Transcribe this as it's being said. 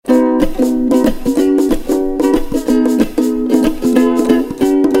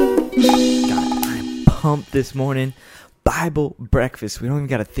this morning. Bible breakfast. We don't even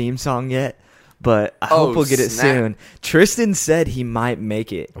got a theme song yet, but I hope we'll get it soon. Tristan said he might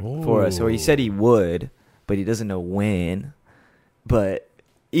make it for us, or he said he would, but he doesn't know when. But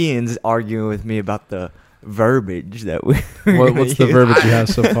Ian's arguing with me about the verbiage that we. What's the verbiage you have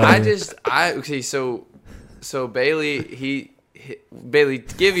so far? Okay. So Bailey,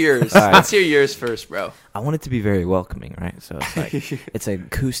 give yours. Right. Let's hear yours first, bro. I want it to be very welcoming, right? So it's like it's an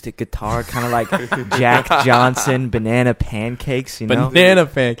acoustic guitar, kind of like Jack Johnson banana pancakes, you know? Banana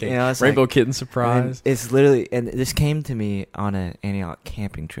pancakes. You know, it's Rainbow like, Kitten surprise. It's literally, and this came to me on an Antioch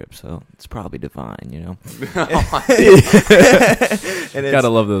camping trip, so it's probably divine, you know? And gotta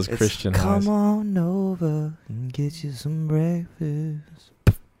love those Christian highs. Come on over and get you some breakfast.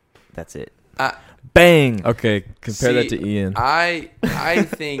 That's it. Bang. Okay, compare that to Ian. I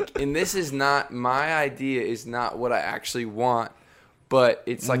think, and this is not my idea, is not what I actually want, but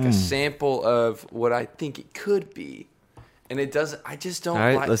it's like a sample of what I think it could be, and it doesn't. I just don't. All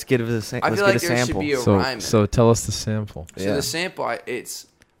right, like, let's get a sample. I feel like there should be a rhyme. So tell us the sample. So the sample, I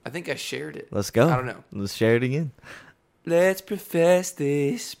think I shared it. Let's go. I don't know. Let's share it again. Let's profess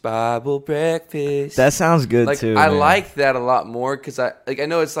this Bible breakfast. That sounds good like, too. I man. like that a lot more because I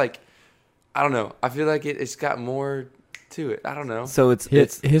know it's like. I don't know. I feel like it's got more to it. I don't know. So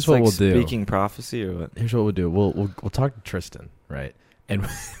here's what like we'll do. Speaking prophecy or what? Here's what we'll do. We'll talk to Tristan, right? And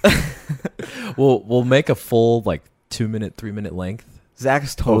we'll make a full 2-minute, 3-minute length.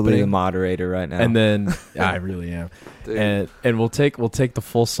 Zach's totally opening. the moderator right now. And then I really am. Dude. And we'll take the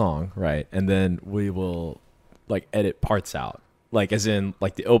full song, right? And then we will edit parts out. As in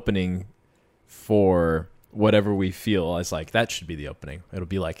the opening for whatever we feel as that should be the opening. It'll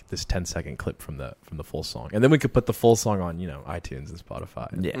be this 10-second clip from the full song, and then we could put the full song on iTunes and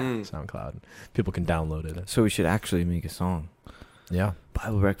Spotify, and SoundCloud. People can download it. So we should actually make a song. Yeah,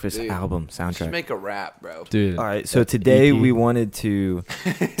 Bible Breakfast album soundtrack. Just make a rap, bro. Dude. All right. So today we wanted to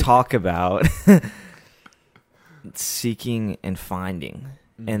talk about seeking and finding,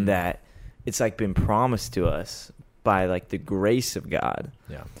 and that it's been promised to us by the grace of God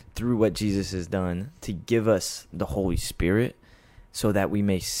through what Jesus has done to give us the Holy Spirit so that we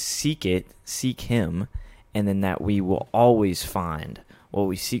may seek him, and then that we will always find what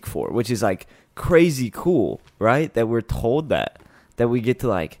we seek for, which is crazy cool, right? That we're told that we get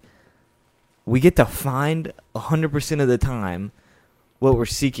to find 100% of the time what we're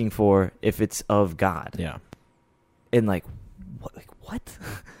seeking for if it's of God. Yeah. And what?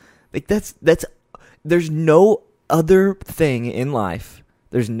 That's there's no other thing in life.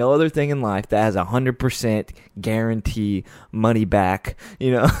 There's no other thing in life that has 100% guarantee money back,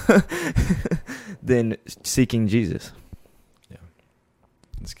 than seeking Jesus. Yeah,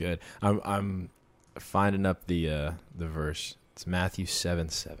 that's good. I'm finding up the verse. It's Matthew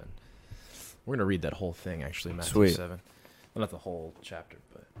 7:7. We're gonna read that whole thing actually. Matthew 7. Well, not the whole chapter,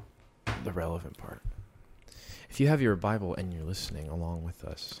 but the relevant part. If you have your Bible and you're listening along with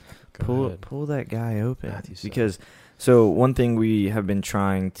us, pull that guy open. Matthew 7. Because so one thing we have been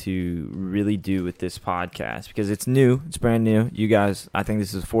trying to really do with this podcast, because it's new, it's brand new. You guys, I think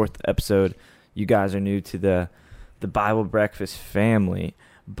this is the 4th episode. You guys are new to the Bible Breakfast family,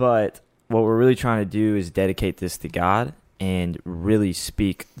 but what we're really trying to do is dedicate this to God and really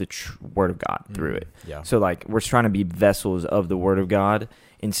speak the Word of God through it. Yeah. So we're trying to be vessels of the Word of God.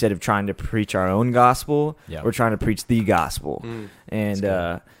 Instead of trying to preach our own gospel, we're trying to preach the gospel.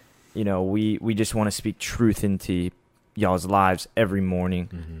 And, we just want to speak truth into y'all's lives every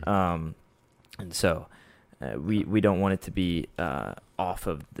morning. And so we don't want it to be off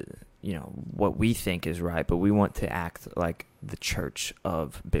of what we think is right, but we want to act like the church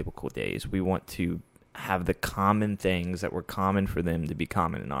of biblical days. We want to have the common things that were common for them to be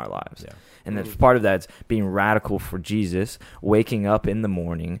common in our lives. Yeah. And that's part of that is being radical for Jesus, waking up in the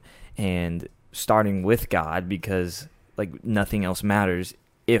morning and starting with God, because nothing else matters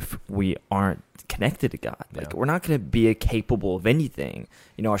if we aren't connected to God. We're not going to be capable of anything.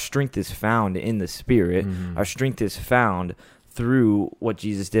 Our strength is found in the Spirit. Our strength is found through what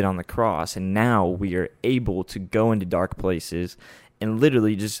Jesus did on the cross. And now we are able to go into dark places and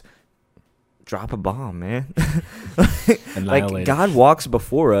literally just drop a bomb, man. God walks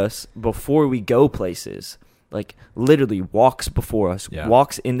before us before we go places. Literally walks before us,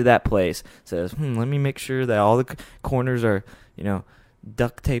 walks into that place, says, let me make sure that all the corners are,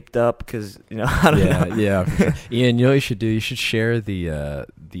 duct taped up, because, I don't know. Yeah, for sure. Ian, you know what you should do? You should share the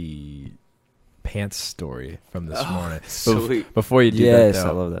pants story from this morning. Sweet. Before you do that, though,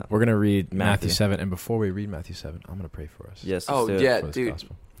 I love that. we're going to read Matthew 7, and before we read Matthew 7, I'm going to pray for us. Yes. Dude.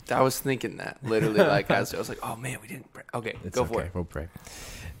 Gospel. I was thinking that literally, as I was like, oh man, we didn't pray. Okay, It's go for it. We'll pray.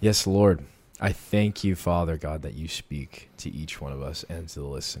 Yes, Lord, I thank you, Father God, that you speak to each one of us and to the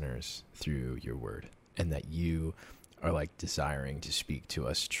listeners through your word, and that you are like desiring to speak to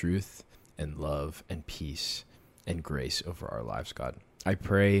us truth and love and peace and grace over our lives, God. I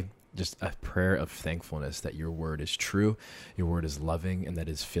pray just a prayer of thankfulness that your word is true, your word is loving, and that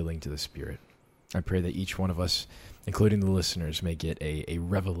is filling to the Spirit. I pray that each one of us, including the listeners, may get a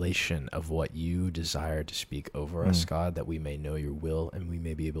revelation of what you desire to speak over us, God, that we may know your will and we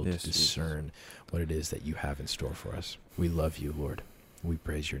may be able to discern what it is that you have in store for us. We love you, Lord. We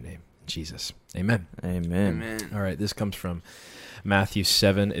praise your name. Jesus. Amen. Amen. All right, this comes from Matthew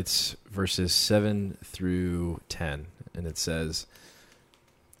 7. It's verses 7 through 10, and it says,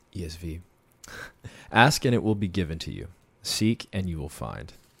 ESV, ask and it will be given to you. Seek and you will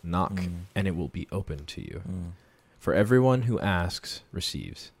find. Knock and it will be opened to you. For everyone who asks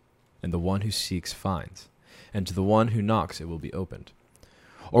receives, and the one who seeks finds, and to the one who knocks it will be opened.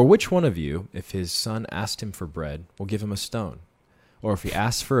 Or which one of you, if his son asked him for bread, will give him a stone? Or if he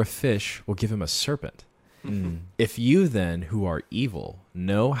asks for a fish, will give him a serpent? If you then, who are evil,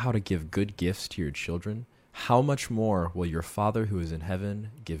 know how to give good gifts to your children, how much more will your Father who is in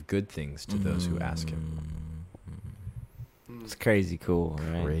heaven give good things to those who ask him? It's crazy cool,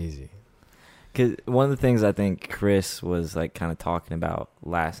 right? Crazy. Because one of the things I think Chris was like kind of talking about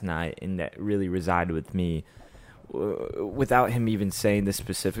last night, and that really resided with me, without him even saying this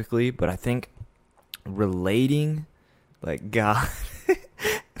specifically, but I think relating, like God.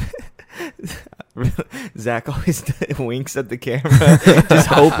 Zach always winks at the camera, just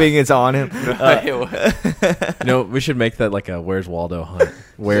hoping it's on him. We should make that like a Where's Waldo hunt.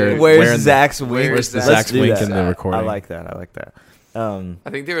 Where's Zach's wink? Where's the Zach's wink in the recording? I like that. I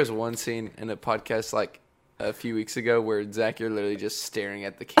think there was one scene in a podcast like a few weeks ago where Zach, you're literally just staring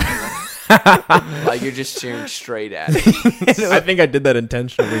at the camera, like you're just staring straight at it. I think I did that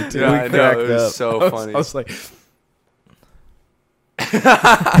intentionally too. Yeah, I know, it was so funny. I was like.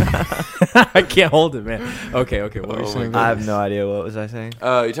 I can't hold it, man. Okay. What were you saying? I have no idea. What was I saying?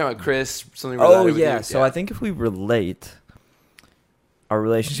 You're talking about Chris. Something. Oh yeah. So I think if we relate our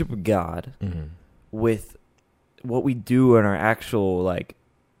relationship with God with what we do in our actual like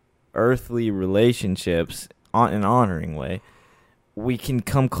earthly relationships in an honoring way, we can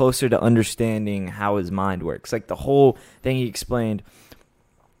come closer to understanding how his mind works. Like the whole thing he explained.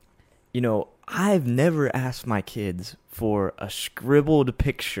 I've never asked my kids for a scribbled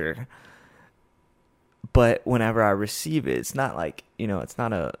picture, but whenever I receive it, it's not like, it's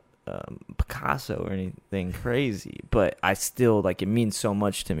not a Picasso or anything crazy, but I still, like, it means so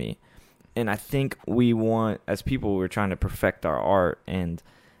much to me. And I think we want, as people, we're trying to perfect our art and,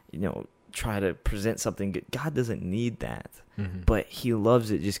 try to present something good. God doesn't need that, but he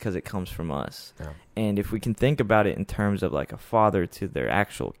loves it just because it comes from us. Yeah. And if we can think about it in terms of like a father to their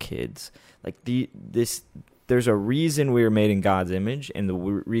actual kids, like there's a reason we were made in God's image, and the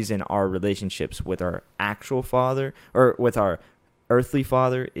reason our relationships with our actual father or with our earthly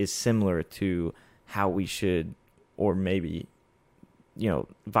father is similar to how we should, or maybe,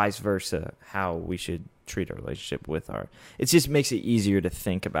 vice versa, how we should treat our relationship with our. It just makes it easier to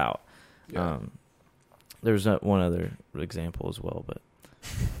think about. Yeah. There's one other example as well, but.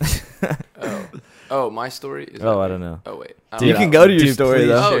 My story is. I don't know. Oh wait, you can go to your story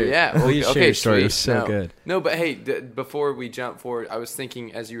though. Oh yeah, well, please share your story. It was so no. good. No, but hey, before we jump forward, I was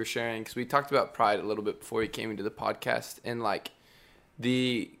thinking as you were sharing, because we talked about pride a little bit before you came into the podcast, and like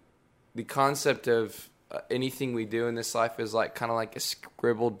the concept of anything we do in this life is like kind of like a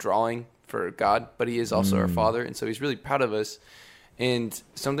scribbled drawing for God, but he is also our Father, and so he's really proud of us. And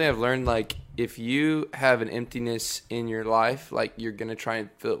something I've learned, like, if you have an emptiness in your life, like, you're going to try and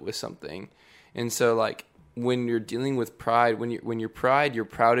fill it with something. And so, like, when you're dealing with pride, when you're pride, you're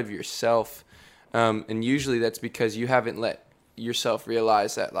proud of yourself. And usually that's because you haven't let yourself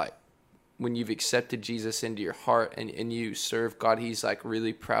realize that, like, when you've accepted Jesus into your heart and you serve God, he's, like,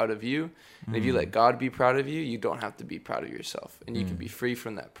 really proud of you. And if you let God be proud of you, you don't have to be proud of yourself. And you can be free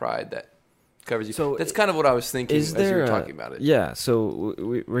from that pride that covers you. So that's kind of what I was thinking as you were talking about it. Yeah, so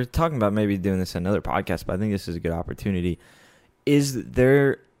we're talking about maybe doing this in another podcast, but I think this is a good opportunity. Is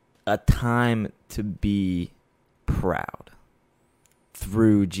there a time to be proud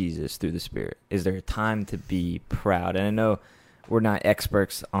through Jesus, through the Spirit? Is there a time to be proud? And I know we're not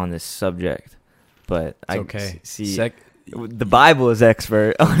experts on this subject, but see the Bible is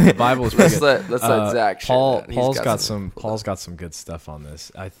expert on it. The Bible is pretty good. Let's let Zach share that. Paul's got some good stuff on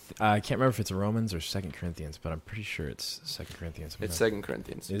this. I can't remember if it's Romans or 2 Corinthians, but I'm pretty sure it's 2 Corinthians. It's 2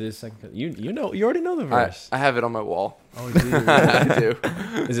 Corinthians. It is 2 Corinthians. You already know the verse. I have it on my wall. Oh, you do? I do.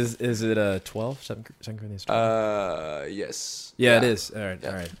 Is it 12? 2 Corinthians 12? Yes. Yeah, it is. All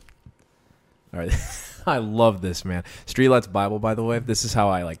right. All right. I love this, man. Streetlights Bible, by the way. This is how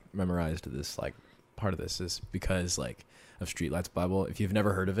I like memorized this. Like part of this is because like of Streetlights Bible. If you've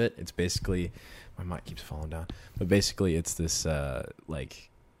never heard of it, it's basically my mic keeps falling down. But basically, it's this like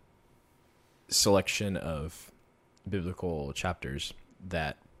selection of biblical chapters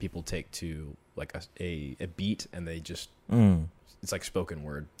that people take to like a beat, and they just it's like spoken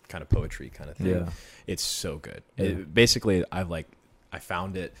word kind of poetry kind of thing. Yeah. It's so good. Yeah. Basically, I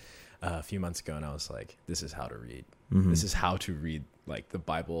found it a few months ago, and I was like, this is how to read. This is how to read like the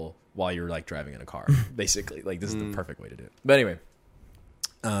Bible while you're like driving in a car. Basically, like this is the perfect way to do it. But anyway,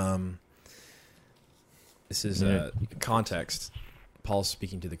 this is context. Paul's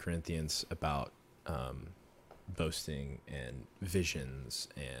speaking to the Corinthians about boasting and visions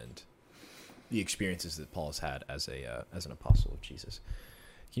and the experiences that Paul has had as an apostle of Jesus.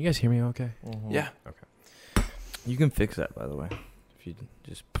 Can you guys hear me okay? Mm-hmm. Yeah. Okay. You can fix that, by the way. If you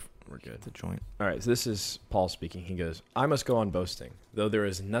just We're good. the joint. All right, so this is Paul speaking. He goes, I must go on boasting. Though there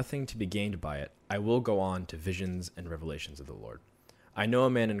is nothing to be gained by it, I will go on to visions and revelations of the Lord. I know a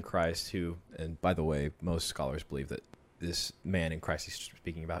man in Christ who, and by the way, most scholars believe that this man in Christ he's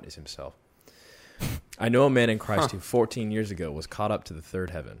speaking about is himself. I know a man in Christ who 14 years ago was caught up to the third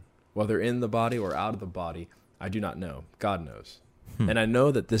heaven. Whether in the body or out of the body, I do not know. God knows. And I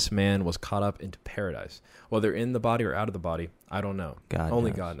know that this man was caught up into paradise. Whether in the body or out of the body, I don't know.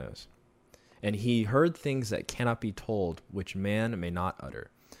 Only God knows. And he heard things that cannot be told, which man may not utter.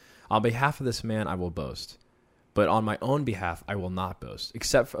 On behalf of this man I will boast. But on my own behalf I will not boast,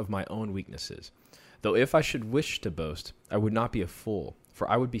 except of my own weaknesses. Though if I should wish to boast, I would not be a fool, for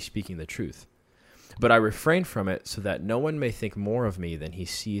I would be speaking the truth. But I refrain from it so that no one may think more of me than he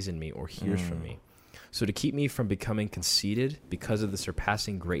sees in me or hears from me. So to keep me from becoming conceited because of the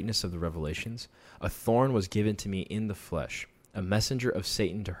surpassing greatness of the revelations, a thorn was given to me in the flesh, a messenger of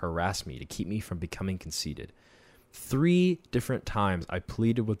Satan to harass me, to keep me from becoming conceited. 3 different times I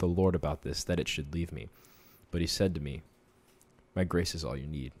pleaded with the Lord about this, that it should leave me. But he said to me, my grace is all you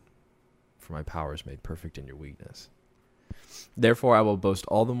need, for my power is made perfect in your weakness. Therefore I will boast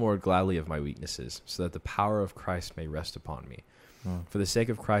all the more gladly of my weaknesses, so that the power of Christ may rest upon me. For the sake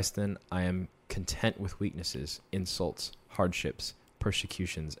of Christ, then, I am content with weaknesses, insults, hardships,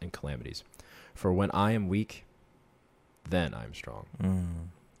 persecutions, and calamities. For when I am weak, then I am strong.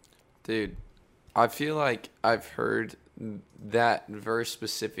 Dude, I feel like I've heard that verse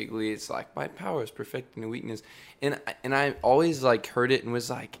specifically. It's like, my power is perfecting the weakness. And I always like heard it and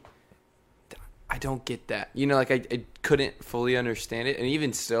was like, I don't get that. You know, like I couldn't fully understand it. And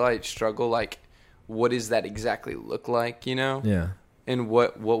even still, I struggle, like, what does that exactly look like, you know? Yeah. And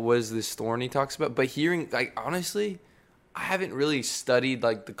what was this thorn he talks about? But hearing, like, honestly, I haven't really studied,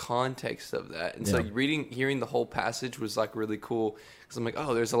 like, the context of that. And so, like, hearing the whole passage was, like, really cool. Because I'm like,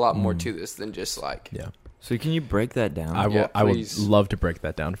 oh, there's a lot more to this than just, like... Yeah. So can you break that down? I would love to break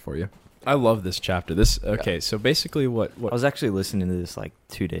that down for you. I love this chapter. So basically what... I was actually listening to this, like,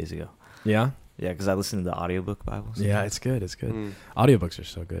 2 days ago. Yeah? Yeah, because I listened to the audiobook Bible. Yeah, it's good. It's good. Audiobooks are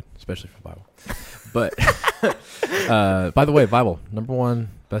so good, especially for Bible. But, by the way, Bible, #1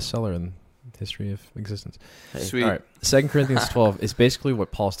 bestseller in the history of existence. Hey. Sweet. All right. 2 Corinthians 12 is basically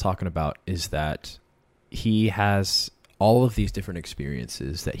what Paul's talking about, is that he has all of these different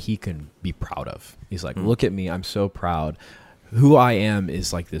experiences that he can be proud of. He's like, look at me. I'm so proud. Who I am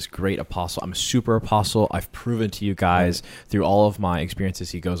is like this great apostle. I'm a super apostle. I've proven to you guys through all of my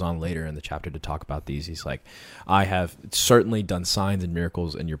experiences. He goes on later in the chapter to talk about these. He's like, I have certainly done signs and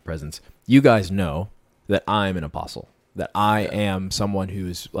miracles in your presence. You guys know that I'm an apostle, that I am someone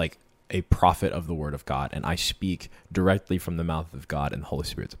who's like a prophet of the word of God, and I speak directly from the mouth of God, and the Holy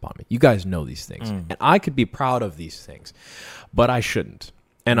Spirit's upon me. You guys know these things, and I could be proud of these things, but I shouldn't.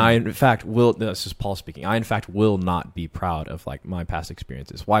 And I, in fact, this is Paul speaking, I, in fact, will not be proud of, like, my past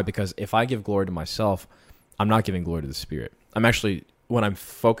experiences. Why? Because if I give glory to myself, I'm not giving glory to the Spirit. I'm actually, when I'm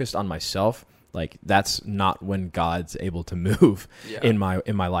focused on myself, like, that's not when God's able to move in my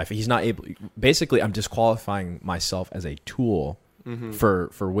life. He's not able, basically, I'm disqualifying myself as a tool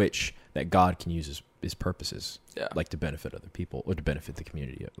for which that God can use his purposes, like, to benefit other people or to benefit the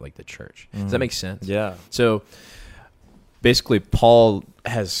community, like the church. Does that make sense? Yeah. So, basically, Paul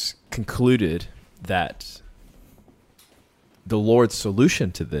has concluded that the Lord's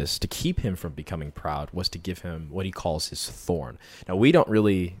solution to this, to keep him from becoming proud, was to give him what he calls his thorn. Now, we don't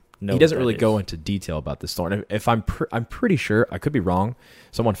really know. He doesn't really go into detail about this thorn. If I'm pretty sure, I could be wrong.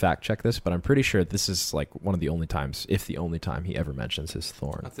 Someone fact check this, but I'm pretty sure this is like one of the only times, if the only time, he ever mentions his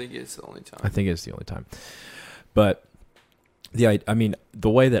thorn. I think it's the only time. I think it's the only time. But the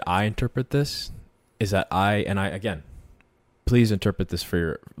way that I interpret this is that again, please interpret this for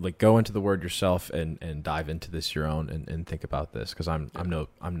your, like, go into the word yourself and dive into this your own and think about this, because I haven't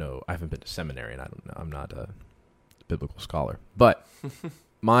been to seminary and I don't know, I'm not a biblical scholar, but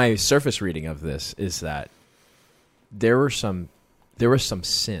my surface reading of this is that there was some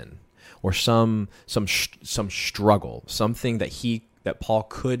sin or some struggle, something that Paul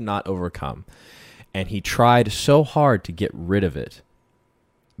could not overcome, and he tried so hard to get rid of it,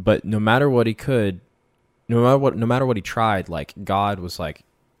 but no matter what he tried, like, God was like,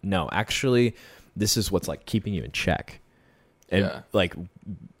 no, actually, this is what's, like, keeping you in check. And like,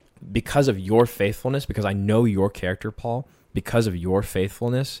 because of your faithfulness, because I know your character, Paul, because of your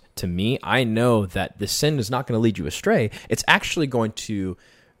faithfulness to me, I know that the sin is not going to lead you astray. It's actually going to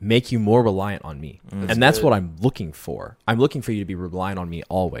make you more reliant on me. That's what I'm looking for. I'm looking for you to be reliant on me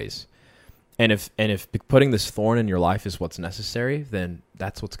always. And if putting this thorn in your life is what's necessary, then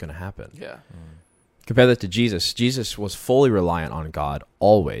that's what's going to happen. Yeah. Compare that to Jesus. Jesus was fully reliant on God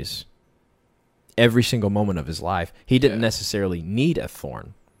always. Every single moment of his life. He didn't necessarily need a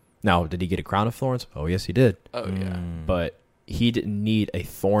thorn. Now, did he get a crown of thorns? Oh, yes, he did. Oh, yeah. But he didn't need a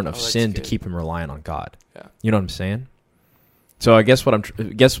thorn of sin to keep him reliant on God. Yeah. You know what I'm saying? So I guess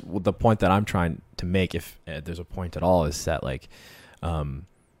the point that I'm trying to make, if there's a point at all, is that, like,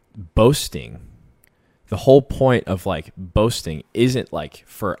 boasting, the whole point of, like, boasting isn't, like,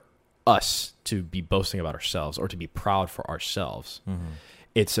 for us to be boasting about ourselves or to be proud for ourselves.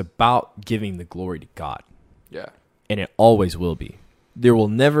 It's about giving the glory to God. Yeah. And it always will be. There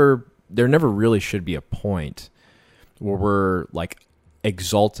never really should be a point where we're, like,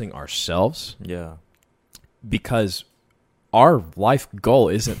 exalting ourselves. Yeah. Because our life goal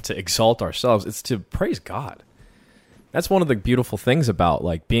isn't to exalt ourselves, it's to praise God. That's one of the beautiful things about,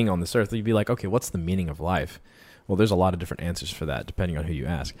 like, being on this earth. You'd be like, okay, what's the meaning of life? Well, there's a lot of different answers for that, depending on who you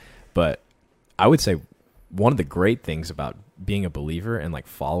ask. But I would say one of the great things about being a believer and, like,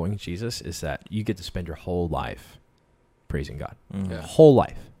 following Jesus is that you get to spend your whole life praising God. Whole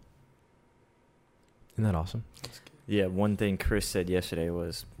life. Isn't that awesome? Yeah, one thing Chris said yesterday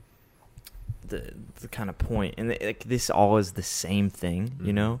was the kind of point, and like, this all is the same thing,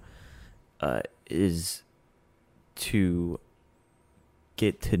 you know, is to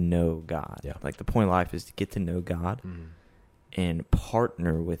get to know God. Yeah. Like, the point of life is to get to know God and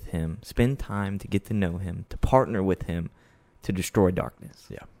partner with him, spend time to get to know him, to partner with him to destroy darkness.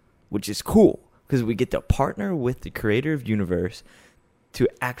 Yeah. Which is cool, because we get to partner with the creator of the universe to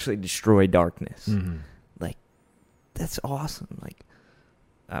actually destroy darkness. Like, that's awesome. Like,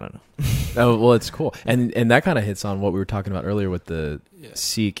 I don't know. Oh, well, it's cool. And that kind of hits on what we were talking about earlier with the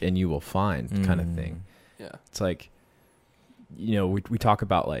seek and you will find kind of thing. Yeah. It's like, you know, we talk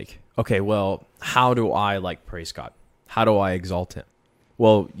about, like, okay, well, how do I, like, praise God? How do I exalt him?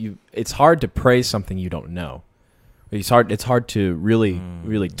 Well, it's hard to praise something you don't know. It's hard to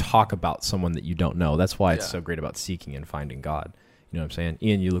really talk about someone that you don't know. That's why it's so great about seeking and finding God. You know what I'm saying?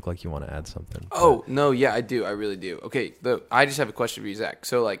 Ian, you look like you want to add something. Oh, no, yeah, I do. I really do. Okay, I just have a question for you, Zach.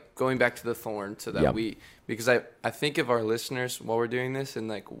 So, like, going back to the thorn, so that because I think of our listeners while we're doing this and,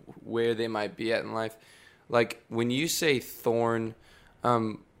 like, where they might be at in life. Like, when you say thorn,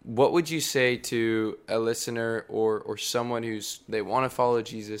 what would you say to a listener or someone they want to follow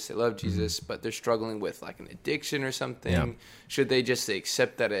Jesus, they love Jesus, but they're struggling with, like, an addiction or something? Yeah. Should they just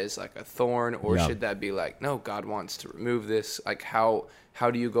accept that as, like, a thorn, or should that be like, no, God wants to remove this? Like, how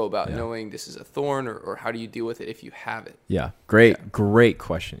do you go about knowing this is a thorn, or how do you deal with it if you have it? Yeah, great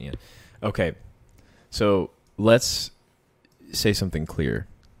question, Ian. Okay, so let's say something clear.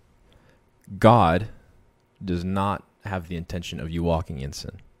 God does not have the intention of you walking in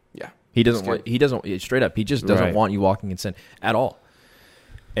sin. Yeah. He doesn't straight up, he just doesn't want you walking in sin at all.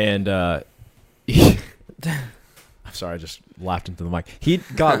 And I'm sorry, I just laughed into the mic.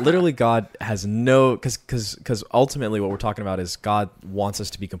 God has no, because ultimately what we're talking about is God wants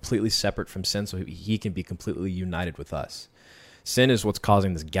us to be completely separate from sin so he can be completely united with us. Sin is what's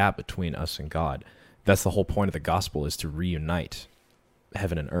causing this gap between us and God. That's the whole point of the gospel, is to reunite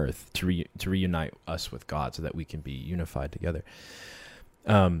heaven and earth, to reunite us with God so that we can be unified together.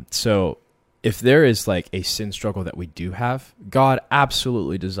 So if there is, like, a sin struggle that we do have, God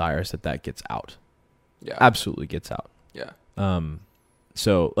absolutely desires that gets out. Yeah. Absolutely gets out. Yeah.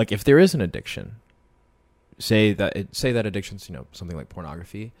 So, like, if there is an addiction, say that addiction's, you know, something like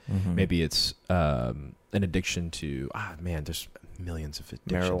pornography, maybe it's an addiction to there's millions of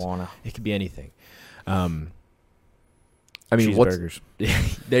addictions. Marijuana. It could be anything. I mean, cheeseburgers.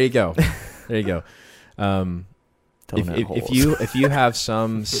 There you go. There you go. If you have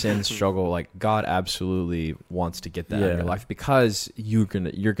some sin struggle, like, God absolutely wants to get that out of your life, because you're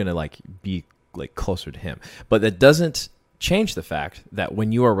gonna like be, like, closer to him. But that doesn't change the fact that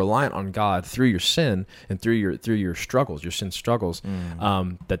when you are reliant on God through your sin and through your struggles, your sin struggles,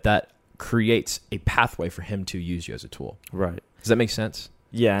 that creates a pathway for him to use you as a tool. Right. Does that make sense?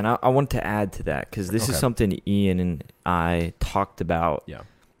 Yeah, and I want to add to that because this is something Ian and I talked about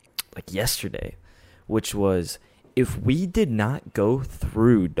like yesterday, which was if we did not go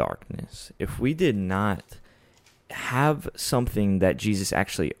through darkness, if we did not have something that Jesus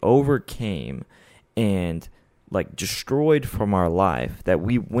actually overcame and like destroyed from our life that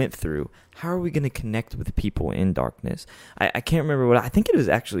we went through, how are we going to connect with people in darkness? I can't remember I think it was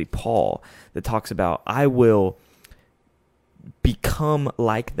actually Paul that talks about, I will become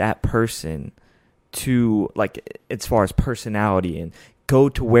like that person to, like, as far as personality, and go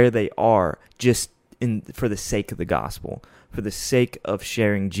to where they are just for the sake of the gospel, for the sake of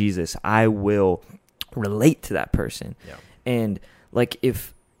sharing Jesus. I will relate to that person. Yeah. And like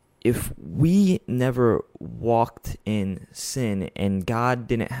if we never walked in sin and God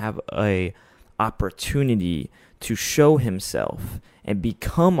didn't have a opportunity to show himself and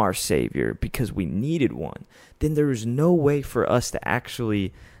become our savior because we needed one, then there is no way for us to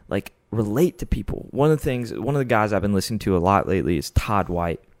actually like relate to people. One of the guys I've been listening to a lot lately is Todd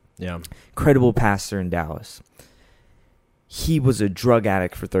White. Yeah. Incredible pastor in Dallas. He was a drug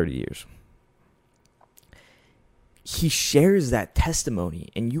addict for 30 years. He shares that testimony,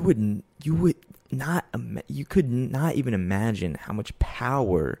 and you could not even imagine how much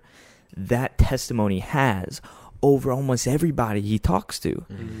power that testimony has over almost everybody he talks to,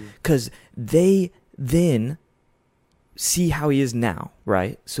 because they then see how he is now,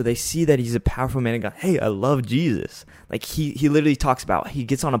 right? So they see that he's a powerful man of God. Hey, I love Jesus. Like he literally talks about, he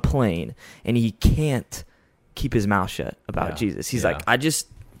gets on a plane and he can't keep his mouth shut about Jesus. He's like, I just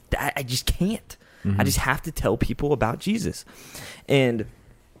can't. I just have to tell people about Jesus. And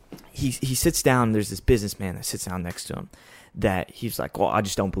he sits down, there's this businessman that sits down next to him that he's like, well, I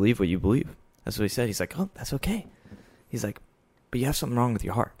just don't believe what you believe. That's what he said. He's like, oh, that's okay. He's like, but you have something wrong with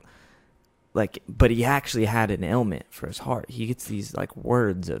your heart. Like, but he actually had an ailment for his heart. He gets these like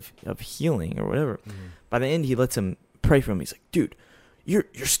words of healing or whatever. By the end, he lets him pray for him. He's like, dude, your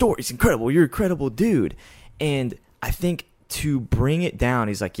story's incredible. You're a incredible dude. And I think to bring it down,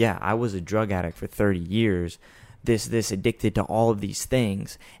 he's like, yeah, I was a drug addict for 30 years, this addicted to all of these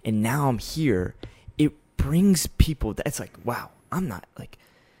things, and now I'm here. It brings people, it's like, wow, I'm not, like,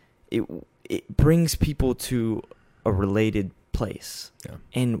 it brings people to a related place. Yeah.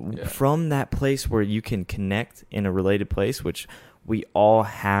 And from that place where you can connect in a related place, which we all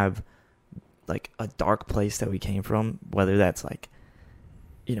have, like, a dark place that we came from, whether that's, like,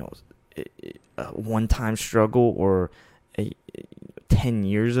 you know, a one-time struggle or 10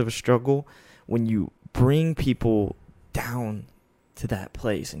 years of a struggle, when you bring people down to that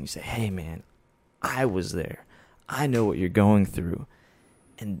place and you say, hey man, I was there, I know what you're going through,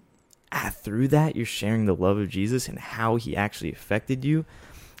 and through that you're sharing the love of Jesus and how he actually affected you.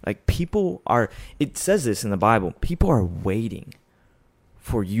 Like, people are, it says this in the Bible, people are waiting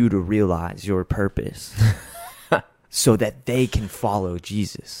for you to realize your purpose so that they can follow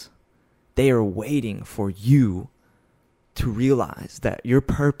Jesus. They are waiting for you to realize that your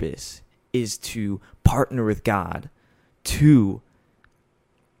purpose is to partner with God to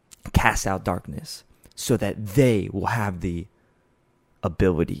cast out darkness so that they will have the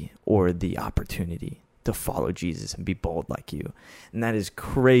ability or the opportunity to follow Jesus and be bold like you. And that is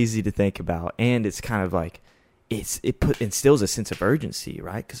crazy to think about. And it's kind of like, it instills a sense of urgency,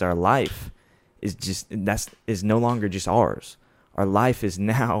 right? Because our life is no longer just ours. Our life is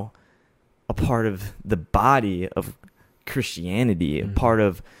now a part of the body of Christianity, a part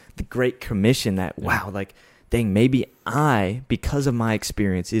of the Great Commission that, wow, like, dang, maybe I, because of my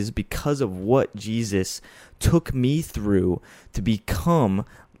experiences, because of what Jesus took me through to become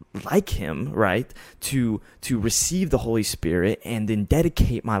like him, right? To receive the Holy Spirit and then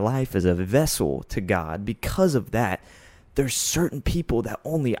dedicate my life as a vessel to God. Because of that, there's certain people that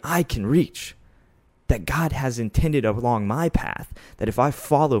only I can reach, that God has intended along my path, that if I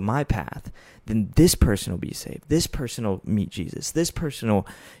follow my path, then this person will be saved. This person will meet Jesus. This person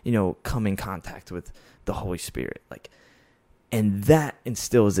will, come in contact with the Holy Spirit. Like, and that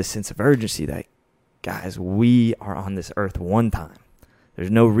instills this sense of urgency that, guys, we are on this earth one time.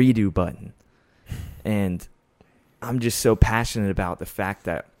 There's no redo button. And I'm just so passionate about the fact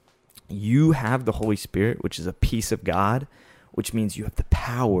that you have the Holy Spirit, which is a piece of God, which means you have the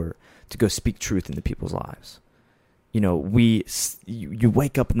power to go speak truth into people's lives. You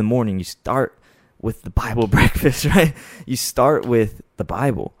wake up in the morning, you start with the Bible breakfast, right? You start with the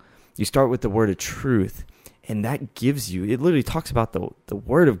Bible. You start with the word of truth, and that gives you, it literally talks about the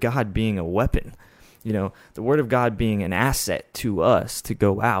word of God being a weapon. the word of God being an asset to us to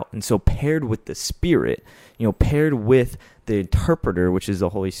go out. And so paired with the Spirit, paired with the interpreter, which is the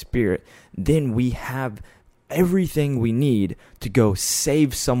Holy Spirit, then we have everything we need to go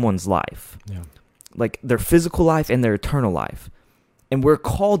save someone's life. Yeah. Like their physical life and their eternal life. And we're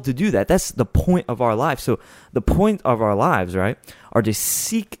called to do that. That's the point of our life. So the point of our lives, right, are to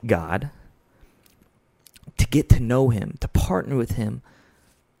seek God, to get to know him, to partner with him,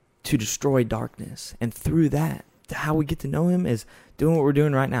 to destroy darkness. And through that, how we get to know him is doing what we're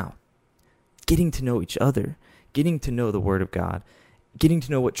doing right now. Getting to know each other, getting to know the word of God, getting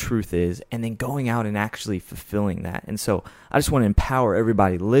to know what truth is, and then going out and actually fulfilling that. And so I just want to empower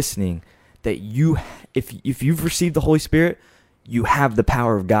everybody listening that if you've received the Holy Spirit, you have the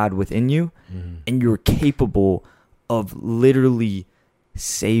power of God within you, and you're capable of literally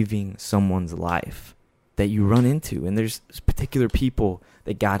saving someone's life that you run into. And there's particular people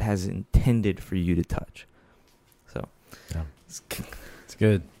that God has intended for you to touch. So, yeah, it's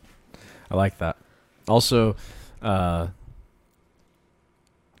good. I like that. Also,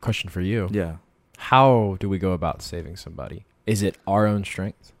 question for you. Yeah. How do we go about saving somebody? Is it our own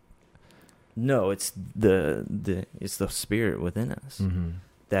strength? No, it's it's the Spirit within us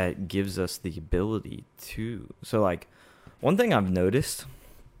that gives us the ability to. So, like, one thing I've noticed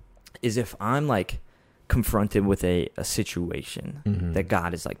is if I'm like confronted with a situation that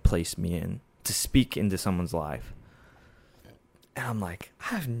God has like placed me in to speak into someone's life, and I'm like,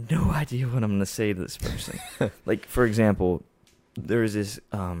 I have no idea what I'm going to say to this person. Like, for example, there was this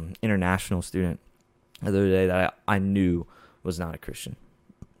international student the other day that I knew was not a Christian.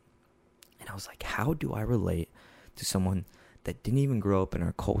 And I was like, how do I relate to someone that didn't even grow up in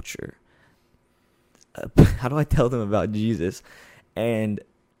our culture? How do I tell them about Jesus? And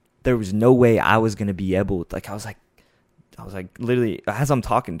there was no way I was going to be able, like, I was like literally, as I'm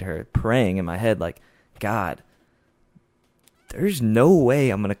talking to her, praying in my head, like, God, there's no way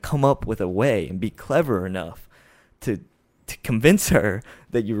I'm going to come up with a way and be clever enough to convince her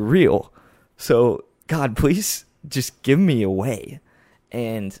that you're real. So, God, please just give me a way.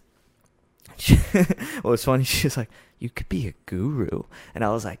 And well, it's funny. She was like, you could be a guru. And I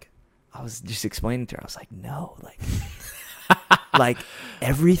was just explaining to her. I was like, no, like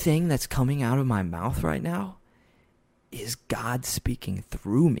everything that's coming out of my mouth right now is God speaking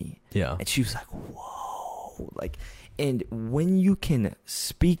through me. Yeah. And she was like, whoa. Like, and when you can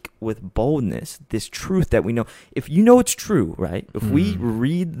speak with boldness, this truth that we know, if you know it's true, right? If we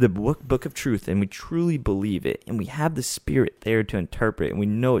read the book of truth and we truly believe it and we have the Spirit there to interpret it and we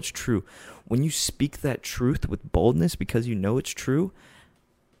know it's true, when you speak that truth with boldness because you know it's true,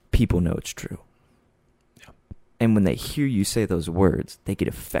 people know it's true. Yeah. And when they hear you say those words, they get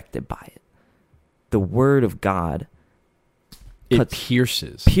affected by it. The word of God, it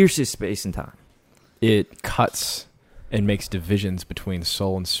pierces space and time. It cuts and makes divisions between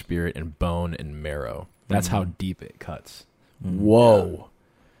soul and spirit and bone and marrow. That's how deep it cuts. Whoa.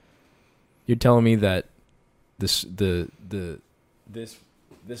 You're telling me that this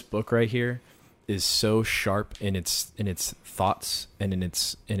book right here is so sharp in its thoughts and in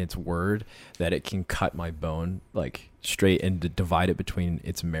its word that it can cut my bone like straight and divide it between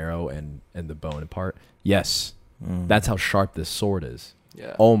its marrow and the bone part? Yes. That's how sharp this sword is.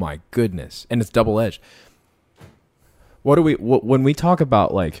 Yeah. Oh my goodness. And it's double-edged. When we talk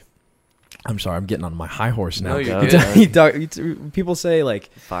about, like, I'm sorry, I'm getting on my high horse now. No, you're good. People say,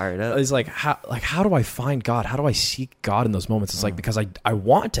 like, fire it up. It's like, how do I find God? How do I seek God in those moments? It's like, because I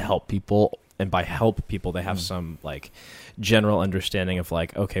want to help people, and by help people, they have some, like, general understanding of,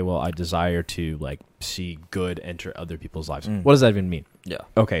 like, okay, well, I desire to, like, see good enter other people's lives. What does that even mean? Yeah.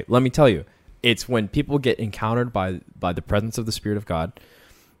 Okay, let me tell you. It's when people get encountered by the presence of the Spirit of God,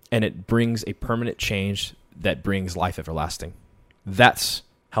 and it brings a permanent change that brings life everlasting. That's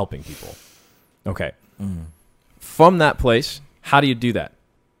helping people. Okay. From that place, how do you do that?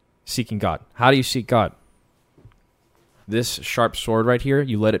 Seeking God. How do you seek God? This sharp sword right here,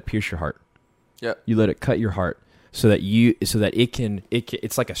 you let it pierce your heart. Yeah. You let it cut your heart so that it can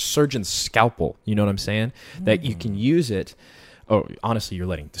it's like a surgeon's scalpel, you know what I'm saying? That you can use it. Oh, honestly, you're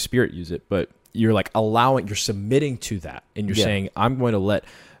letting the Spirit use it, but you're like you're submitting to that, and you're saying, I'm going to let,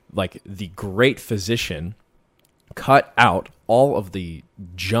 like, the great physician cut out all of the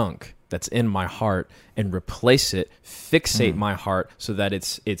junk that's in my heart and replace it, fixate my heart so that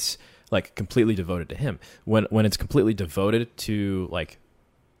it's like completely devoted to him. When it's completely devoted to, like,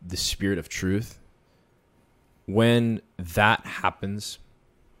 the Spirit of truth, when that happens,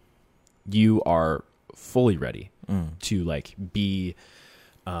 you are fully ready to, like, be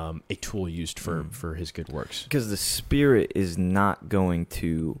a tool used for his good works. Because the Spirit is not going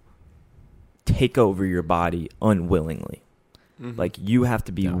to take over your body unwillingly. Like you have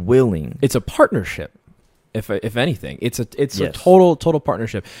to be willing. It's a partnership. If anything, it's a total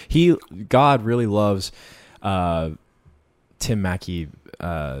partnership. God really loves Tim Mackey,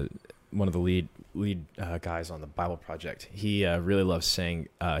 one of the lead guys on the Bible Project. He really loves saying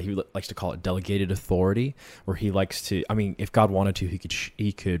he likes to call it delegated authority, where he likes to. I mean, if God wanted to,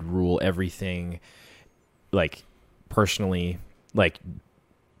 he could rule everything, like personally, like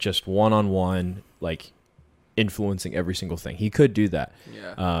just one-on-one, like influencing every single thing. He could do that.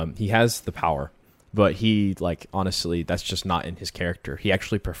 Yeah. He has the power, but he, like, honestly, that's just not in his character. He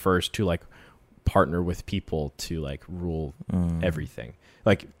actually prefers to, like, partner with people to, like, rule everything.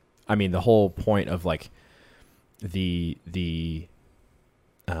 Like, I mean, the whole point of, like, the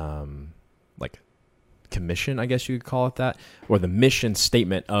like commission, I guess you could call it that, or the mission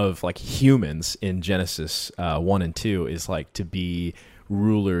statement of, like, humans in Genesis 1 and 2 is, like, to be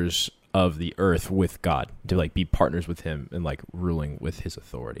rulers of the earth with God, to, like, be partners with him and, like, ruling with his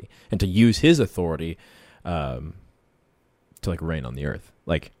authority, and to use his authority to, like, reign on the earth.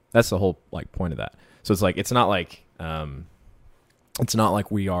 Like, that's the whole, like, point of that. So it's like, it's not like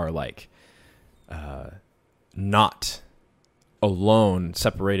we are, like, not alone,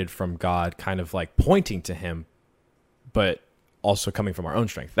 separated from God, kind of like pointing to him, but also coming from our own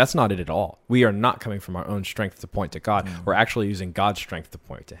strength. That's not it at all. We are not coming from our own strength to point to God. We're actually using God's strength to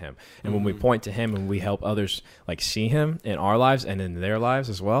point to him. And when we point to him and we help others, like, see him in our lives and in their lives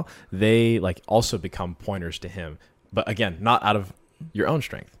as well, they, like, also become pointers to him. But again, not out of your own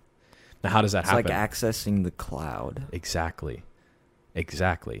strength. Now, how does that happen? It's like accessing the cloud. Exactly.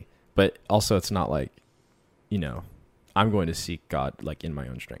 But also, it's not like, you know, I'm going to seek God, like, in my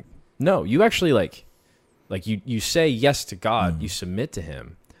own strength. No, you actually, like you say yes to God, you submit to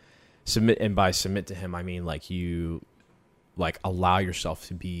him. And by submit to him, I mean, like, you, like, allow yourself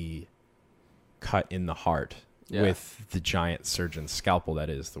to be cut in the heart with the giant surgeon's scalpel that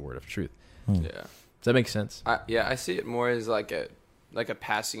is the word of truth. Yeah. Does that make sense? I see it more as like a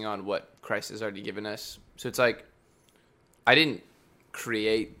passing on what Christ has already given us. So it's like, I didn't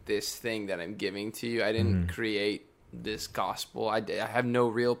create this thing that I'm giving to you. I didn't create this gospel. I have no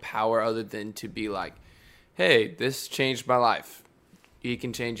real power other than to be like, hey, this changed my life. You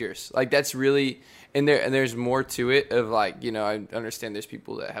can change yours. Like, that's really, and there's more to it of, like, you know, I understand there's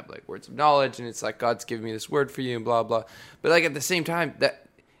people that have, like, words of knowledge, and it's like, God's giving me this word for you and blah, blah. But, like, at the same time,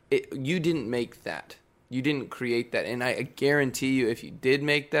 you didn't make that. You didn't create that. And I guarantee you, if you did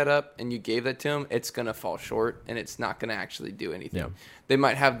make that up and you gave that to him, it's going to fall short and it's not going to actually do anything. Yeah. They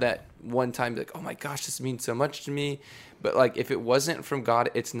might have that one time, like, oh my gosh, this means so much to me. But, like, if it wasn't from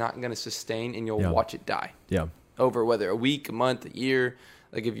God, it's not going to sustain, and you'll watch it die. Yeah. Over whether a week, a month, a year.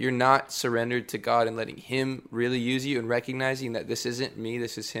 Like, if you're not surrendered to God and letting him really use you and recognizing that this isn't me,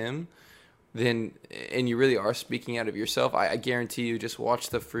 this is him, then, and you really are speaking out of yourself, I guarantee you, just watch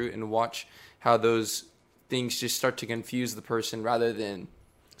the fruit and watch how those things just start to confuse the person rather than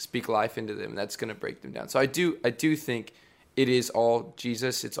speak life into them. That's going to break them down. So I do think it is all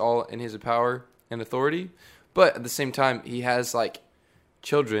Jesus. It's all in his power and authority. But at the same time, he has, like,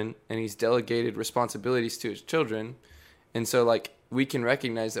 children, and he's delegated responsibilities to his children. And so, like, we can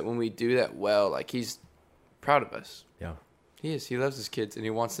recognize that when we do that well, like, he's proud of us. Yeah. He is. He loves his kids, and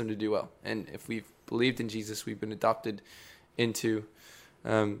he wants them to do well. And if we've believed in Jesus, we've been adopted into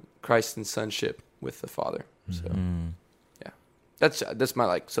Christ and sonship with the Father. So, yeah. That's my,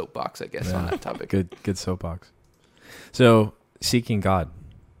 like, soapbox, I guess, on that topic. Good soapbox. So, seeking God.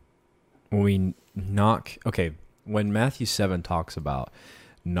 When we knock, when Matthew 7 talks about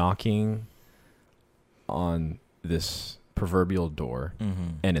knocking on this proverbial door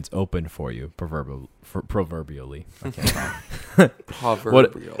and it's open for you, proverbially.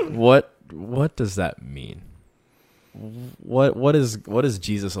 Proverbial. What does that mean? What is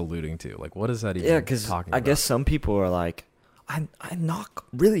Jesus alluding to? Like, what is that even talking about? I guess some people are like, I knock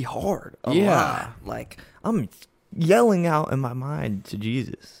really hard a lot. Like, I'm yelling out in my mind to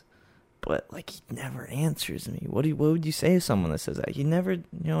Jesus. But, like, he never answers me. What would you say to someone that says that? He never,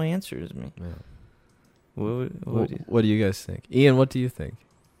 answers me. Yeah. What do you guys think? Ian, what do you think?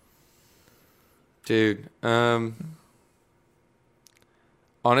 Dude,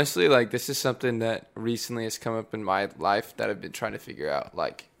 honestly, like, this is something that recently has come up in my life that I've been trying to figure out.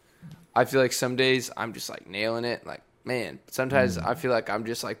 Like, I feel like some days I'm just, like, nailing it. Like, man, sometimes I feel like I'm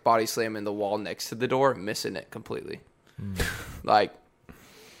just, like, body slamming the wall next to the door, missing it completely. Like,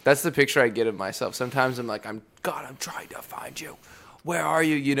 that's the picture I get of myself. Sometimes I'm like, God, I'm trying to find you. Where are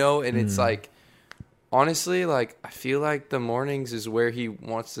you? And it's like, honestly, like, I feel like the mornings is where he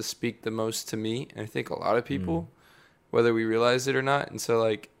wants to speak the most to me. And I think a lot of people, whether we realize it or not. And so,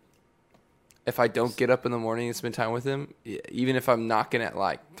 like, if I don't get up in the morning and spend time with him, even if I'm knocking at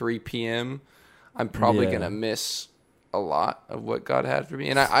like 3 p.m., I'm probably going to miss a lot of what God had for me.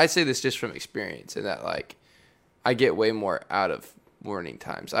 And I say this just from experience, in that like I get way more out of morning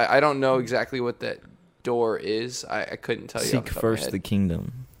times. I don't know exactly what that door is. I couldn't tell you. Seek first the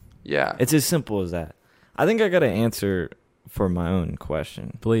kingdom. Yeah. It's as simple as that. I think I got an answer for my own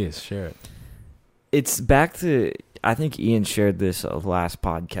question. Please share it. It's back to, I think Ian shared this last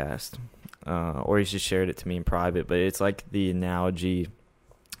podcast, or he's just shared it to me in private, but it's like the analogy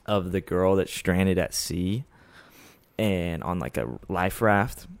of the girl that's stranded at sea and on like a life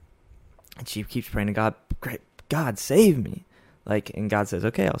raft, and she keeps praying to God, great God, save me. Like, and God says,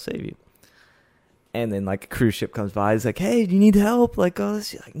 okay, I'll save you. And then like a cruise ship comes by, it's like, hey, do you need help? Like, oh,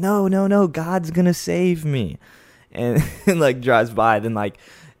 she's like, no, God's gonna save me. And like drives by, then like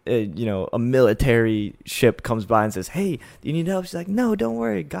a military ship comes by and says, hey, do you need help? She's like, no, don't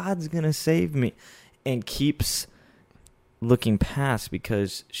worry, God's gonna save me. And keeps looking past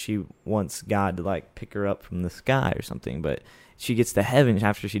because she wants God to like pick her up from the sky or something. But she gets to heaven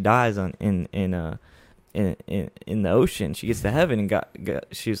after she dies in the ocean. She gets to heaven, and God,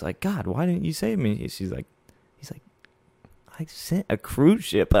 she's like, God, why didn't you save me? He's like, I sent a cruise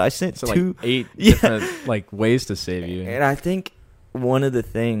ship, but I sent two, like 8 different like ways to save you. And I think one of the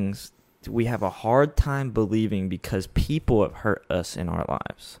things we have a hard time believing, because people have hurt us in our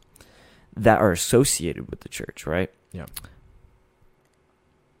lives that are associated with the church, right? Yeah.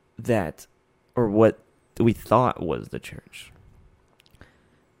 That, or what we thought was the church,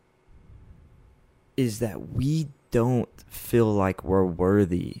 is that we don't feel like we're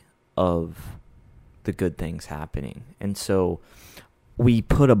worthy of the good things happening. And so we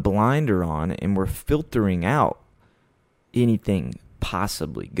put a blinder on, and we're filtering out anything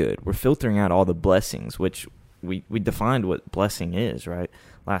possibly good. We're filtering out all the blessings, which we defined what blessing is, right,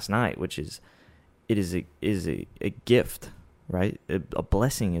 last night, which is it is a gift, right? A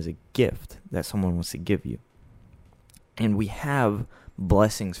blessing is a gift that someone wants to give you. And we have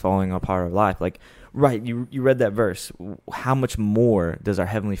blessings falling apart of life. Like, right, you read that verse. How much more does our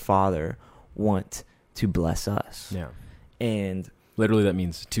Heavenly Father want to bless us? Yeah. And literally that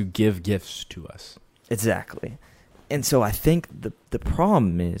means to give gifts to us. Exactly. And so I think the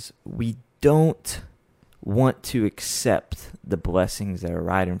problem is we don't want to accept the blessings that are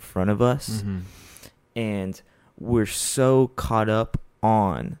right in front of us. Mm-hmm. And we're so caught up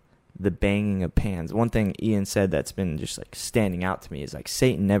on the banging of pans. One thing Ian said that's been just like standing out to me is like,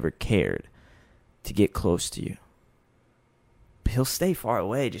 Satan never cared to get close to you. But he'll stay far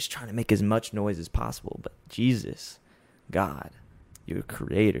away just trying to make as much noise as possible. But Jesus, God, your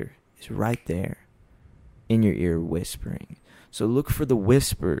creator, is right there in your ear whispering. So look for the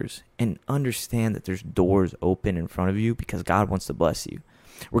whispers and understand that there's doors open in front of you, because God wants to bless you.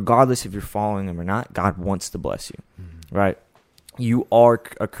 Regardless if you're following him or not, God wants to bless you, right? You are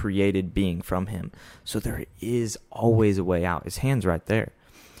a created being from him. So there is always a way out. His hand's right there.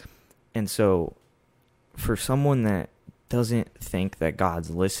 And so for someone that doesn't think that God's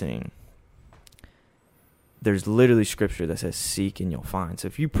listening, there's literally scripture that says, seek and you'll find. So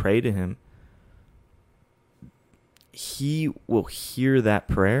if you pray to him, he will hear that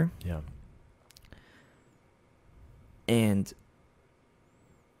prayer. Yeah. And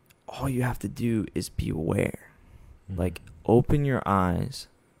all you have to do is be aware. Like, open your eyes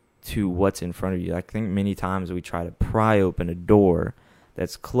to what's in front of you. I think many times we try to pry open a door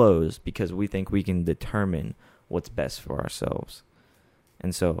that's closed because we think we can determine what's best for ourselves.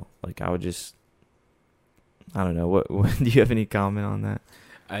 And so, like, I don't know. What do you have any comment on that?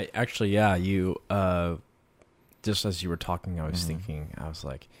 I actually, yeah, you, just as you were talking, I was thinking, I was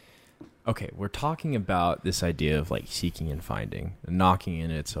like, okay, we're talking about this idea of like seeking and finding, knocking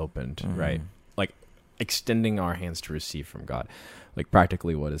and it's opened, right? Like extending our hands to receive from God. Like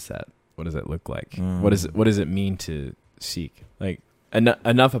practically, what is that? What does that look like? What does it mean to seek? Like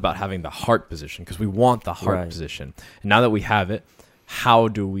enough about having the heart position, because we want the heart position. And now that we have it, how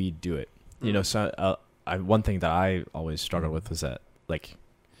do we do it? You know, so one thing that I always struggled with was that, like,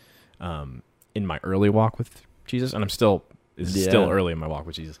 in my early walk with Jesus, and still early in my walk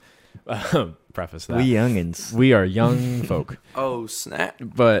with Jesus. Preface that. We youngins. We are young folk. Oh, snap.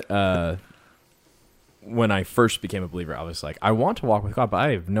 But when I first became a believer, I was like, I want to walk with God, but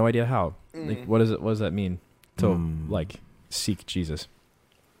I have no idea how. Like, what does that mean to like seek Jesus?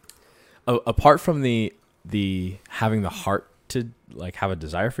 Apart from the having the heart to like have a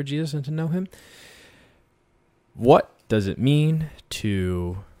desire for Jesus and to know him, what does it mean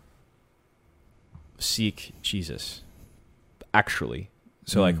to seek Jesus actually?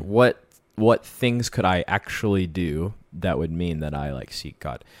 So like what things could I actually do that would mean that I like seek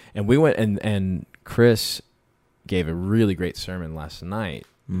God. And we went and Chris gave a really great sermon last night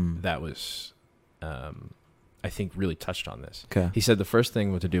that was, I think, really touched on this. Okay. He said the first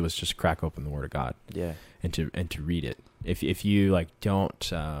thing to do was just crack open the Word of God. Yeah. And to read it. If you like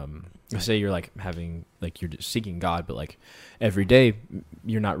don't say you're like having like you're just seeking God, but like every day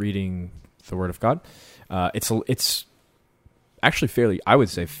you're not reading the Word of God, it's actually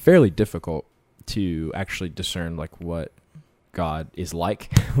fairly difficult to actually discern like what God is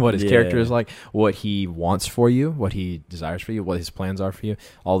like, what his character is like, what he wants for you, what he desires for you, what his plans are for you,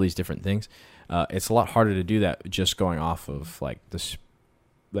 all these different things. It's a lot harder to do that just going off of like this,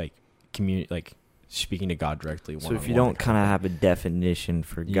 like community, like speaking to God directly. So if you don't kind of have a definition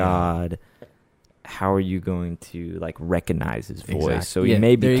for God, how are you going to like recognize his voice? Exactly. So he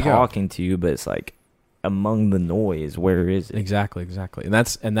may be talking to you, but it's like among the noise. Where is it? Exactly. And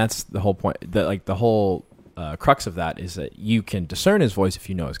that's the whole point. That like the whole crux of that is that you can discern his voice if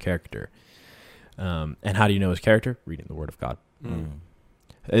you know his character. And how do you know his character? Reading the Word of God.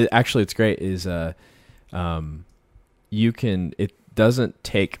 Actually, it's great. It doesn't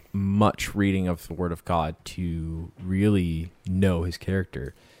take much reading of the Word of God to really know his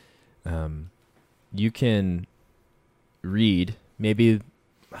character. You can read maybe,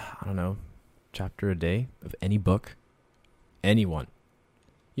 I don't know, chapter a day of any book, anyone.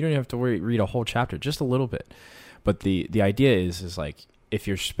 You don't even have to read a whole chapter, just a little bit. But the idea is like if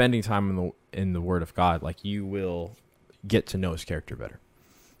you're spending time in the Word of God, like you will get to know his character better.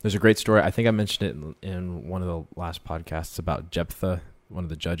 There's a great story. I think I mentioned it in one of the last podcasts about Jephthah, one of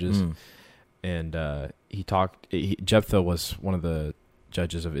the judges. And Jephthah was one of the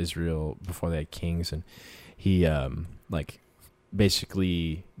judges of Israel before they had kings. And he like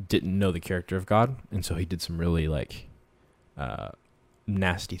basically didn't know the character of God. And so he did some really like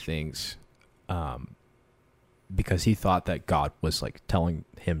nasty things because he thought that God was like telling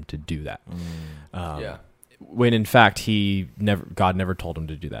him to do that. When in fact God never told him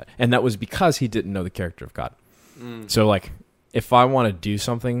to do that. And that was because he didn't know the character of God. So like if I want to do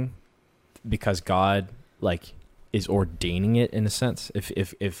something because God like is ordaining it in a sense,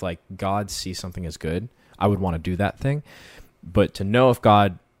 if like God sees something as good, I would want to do that thing. But to know if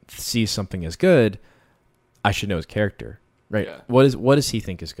God sees something as good, I should know his character. Right. Yeah. What does he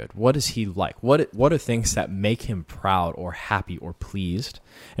think is good? What is he like? What are things that make him proud or happy or pleased?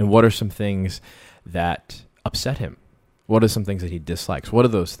 And what are some things that upset him? What are some things that he dislikes? What are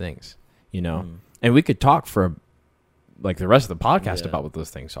those things? You know? And we could talk for like the rest of the podcast about what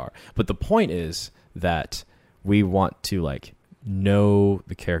those things are. But the point is that we want to like know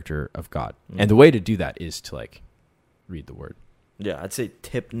the character of God. And the way to do that is to like read the Word. Yeah, I'd say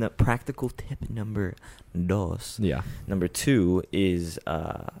practical tip number dos. Yeah. Number 2 is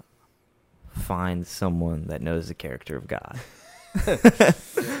find someone that knows the character of God.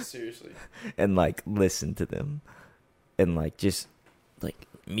 Seriously. And like listen to them and like just like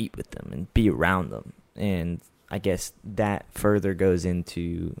meet with them and be around them. And I guess that further goes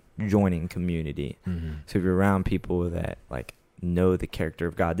into joining community. So if you're around people that like know the character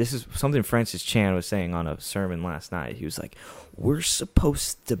of God. This is something Francis Chan was saying on a sermon last night. He was like, we're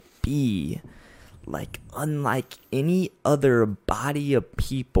supposed to be like unlike any other body of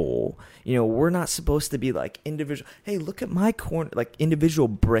people. You know, we're not supposed to be like individual. Hey, look at my corner, like individual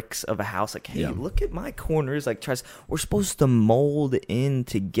bricks of a house. Like, hey, look at my corners. Like, we're supposed to mold in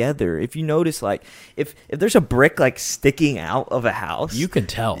together. If you notice, like, if there's a brick like sticking out of a house, you can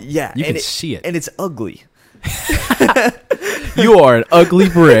tell. Yeah, you can see it, and it's ugly. You are an ugly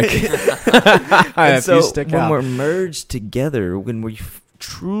brick. And so when we're merged together, when we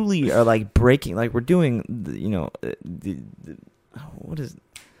truly are like breaking, like we're doing,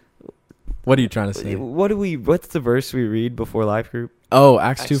 what are you trying to say? What's the verse we read before life group? Oh,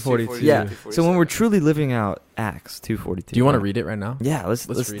 Acts 2:42. Yeah. So when we're truly living out Acts 2:42. Do you want to read it right now? Yeah, let's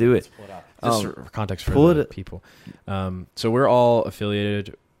do it. Just for context for the people. So we're all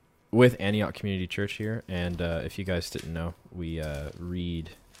affiliated with Antioch Community Church here, and if you guys didn't know, we read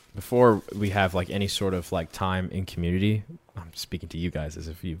before we have like any sort of like time in community. I'm speaking to you guys as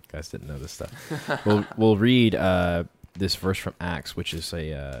if you guys didn't know this stuff. we'll read this verse from Acts, which is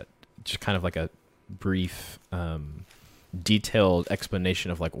a just kind of like a brief, detailed explanation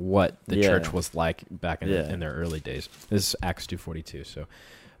of like what the church was like back in their early days. This is Acts 2:42. So.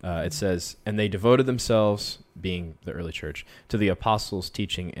 It says, and they devoted themselves, being the early church, to the apostles'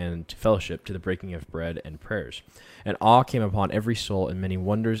 teaching and to fellowship, to the breaking of bread and prayers. And awe came upon every soul, and many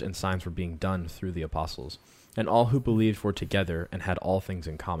wonders and signs were being done through the apostles. And all who believed were together and had all things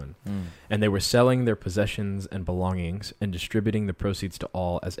in common. And they were selling their possessions and belongings and distributing the proceeds to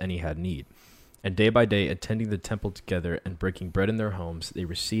all as any had need. And day by day, attending the temple together and breaking bread in their homes, they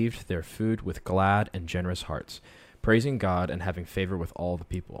received their food with glad and generous hearts, praising God and having favor with all the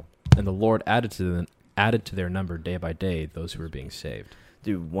people. And the Lord added to their number day by day those who were being saved.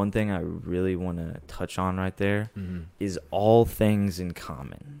 Dude, one thing I really want to touch on right there is all things in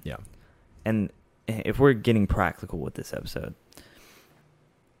common. Yeah. And if we're getting practical with this episode,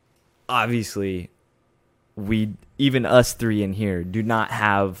 obviously, even us three in here, do not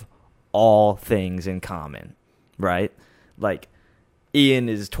have all things in common, right? Like, Ian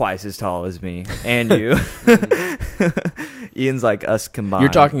is twice as tall as me and you. Ian's like us combined.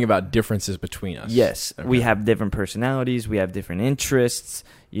 You're talking about differences between us. Yes. Okay. We have different personalities. We have different interests,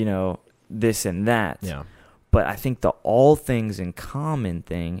 this and that. Yeah. But I think the all things in common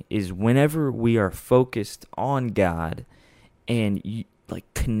thing is whenever we are focused on God and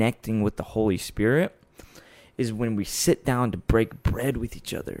connecting with the Holy Spirit is when we sit down to break bread with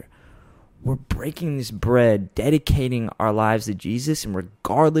each other. We're breaking this bread, dedicating our lives to Jesus, and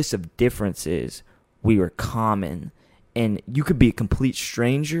regardless of differences, we are common. And you could be a complete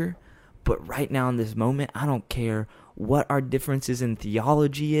stranger, but right now in this moment, I don't care what our differences in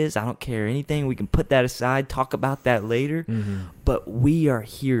theology is. I don't care anything. We can put that aside, talk about that later. But we are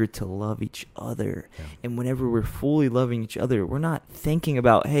here to love each other. Yeah. And whenever we're fully loving each other, we're not thinking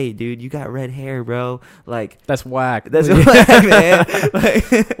about, hey, dude, you got red hair, bro. Like, that's whack. That's whack, man.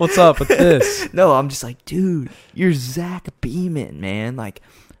 Like, what's up with this? No, I'm just like, dude, you're Zach Beaman, man. Like,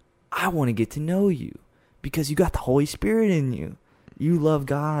 I want to get to know you because you got the Holy Spirit in you. You love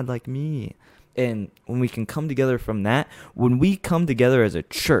God like me. And when we can come together from that, when we come together as a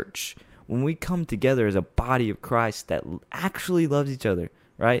church, when we come together as a body of Christ that actually loves each other,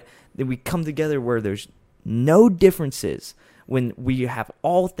 right? Then we come together where there's no differences, when we have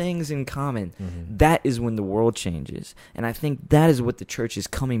all things in common, that is when the world changes. And I think that is what the church is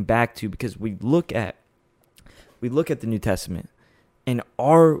coming back to, because we look at the New Testament, and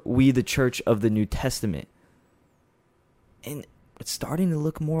are we the church of the New Testament? And it's starting to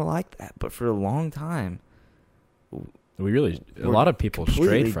look more like that, but for a long time, a lot of people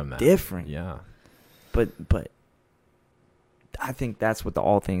strayed from that. Different, yeah. But I think that's what the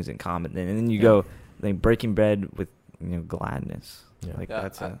all things in common. And then you go breaking bread with gladness. Yeah.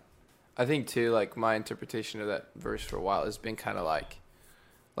 I think too. Like, my interpretation of that verse for a while has been kind of like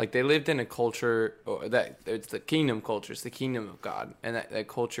they lived in a culture that it's the kingdom culture. It's the kingdom of God, and that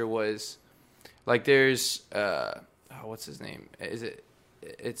culture was like there's. What's his name?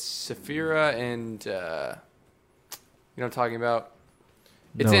 It's Sapphira and you know what I'm talking about?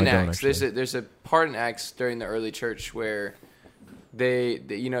 It's in Acts. There's a part in Acts during the early church where they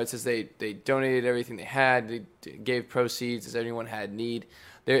it says they donated everything they had, they gave proceeds as anyone had need.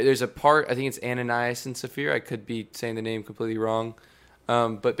 There's a part, I think it's Ananias and Sapphira. I could be saying the name completely wrong.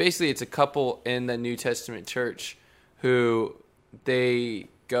 But basically it's a couple in the New Testament church who they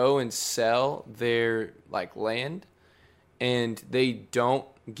go and sell their land, and they don't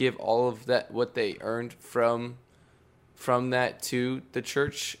give all of that, what they earned from that, to the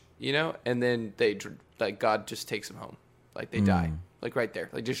church, and then they God just takes them home, they die, right there,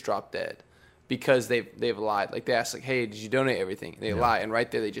 just drop dead, because they've lied. They ask hey, did you donate everything? And they lie, and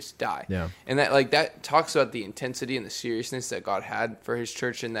right there they just die. Yeah. And that talks about the intensity and the seriousness that God had for His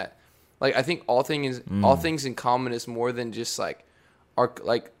church, and that I think all things in common is more than just I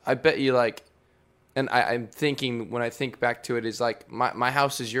bet you and I'm thinking, when I think back to it, is my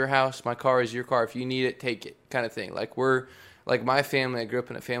house is your house, my car is your car. If you need it, take it, kind of thing. We're my family. I grew up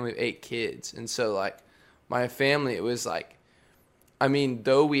in a family of 8 kids, and so my family, it was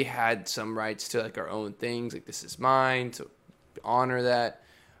though we had some rights to our own things, this is mine, to honor that.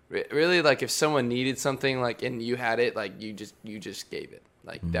 Really, if someone needed something and you had it, you just gave it.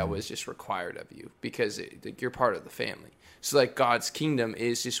 That was just required of you, because you're part of the family. So God's kingdom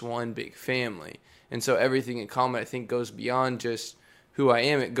is just one big family. And so everything in common, I think, goes beyond just who I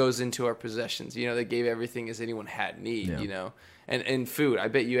am. It goes into our possessions. They gave everything as anyone had need, And food, I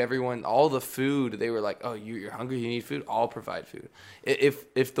bet you all the food, they were oh, you're hungry, you need food, I'll provide food.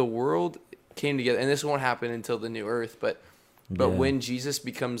 If the world came together, and this won't happen until the new earth, but when Jesus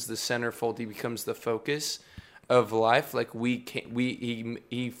becomes the centerfold, He becomes the focus of life,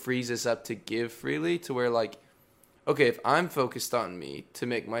 He frees us up to give freely, to where okay, if I'm focused on me to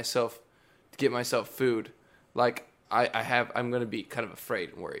get myself food, I'm going to be kind of afraid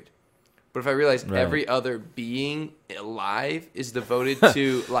and worried. But if I realize every other being alive is devoted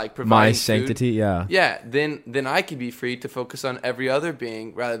to providing my sanctity, food, then I can be free to focus on every other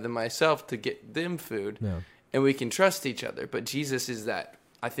being rather than myself, to get them food, and we can trust each other. But Jesus is that.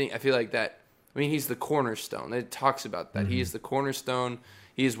 I feel like that. He's the cornerstone. It talks about that. He is the cornerstone.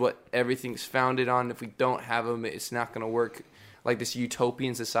 He is what everything's founded on. If we don't have him, it's not going to work like this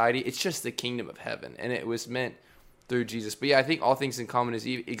utopian society. It's just the kingdom of heaven, and it was meant through Jesus. But yeah, I think all things in common is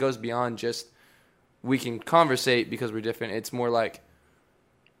it goes beyond just we can conversate because we're different. It's more like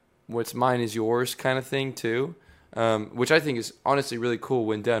what's mine is yours kind of thing too, which I think is honestly really cool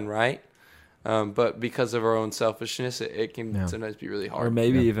when done right. But because of our own selfishness, it can sometimes be really hard. Or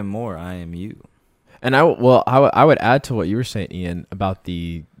maybe even more, I am you. And I would add to what you were saying, Ian, about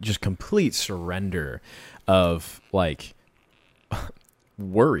the just complete surrender of like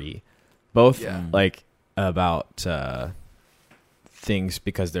worry, both like about things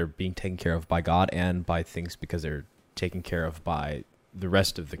because they're being taken care of by God and by things because they're taken care of by the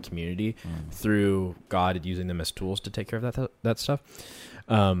rest of the community through God using them as tools to take care of that stuff.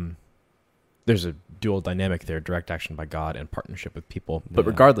 There's a dual dynamic there, direct action by God and partnership with people. But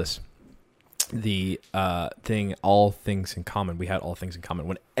regardless, the thing, all things in common, we had all things in common.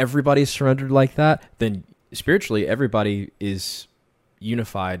 When everybody's surrendered like that, then spiritually everybody is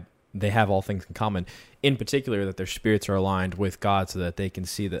unified. They have all things in common. In particular, that their spirits are aligned with God so that they can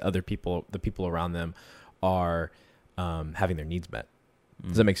see that other people, the people around them, are having their needs met.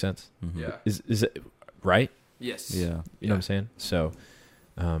 Does that make sense? Mm-hmm. Yeah. Is it right? Yes. Yeah. You know what I'm saying? So,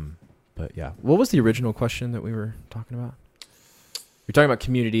 but yeah. What was the original question that we were talking about? We're talking about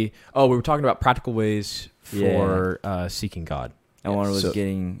community. Oh, we were talking about practical ways for seeking God. And one was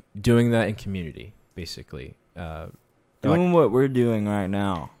doing that in community, basically. Doing what we're doing right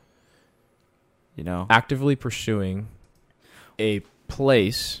now. You know? Actively pursuing a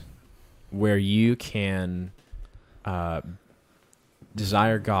place where you can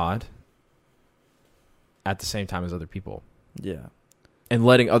desire God at the same time as other people. Yeah. And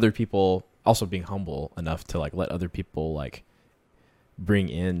letting other people, also being humble enough to like let other people like bring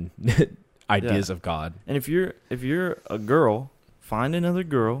in ideas of God. And if you're a girl, find another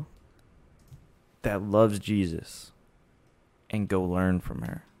girl that loves Jesus and go learn from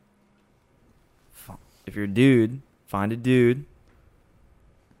her. If you're a dude, find a dude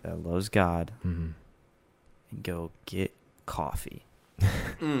that loves God and go get coffee.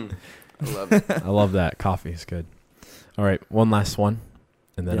 I love it. I love that. Coffee is good. All right, one last one,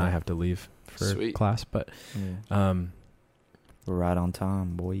 and then I have to leave for class. But we're right on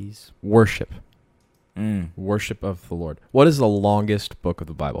time, boys. Worship. Worship of the Lord. What is the longest book of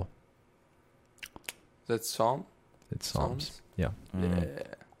the Bible? That's Psalm? It's Psalms. Yeah.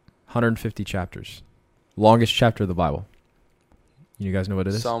 150 chapters. Longest chapter of the Bible. You guys know what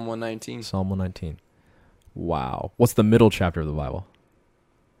it is? Psalm 119. Psalm 119. Wow. What's the middle chapter of the Bible?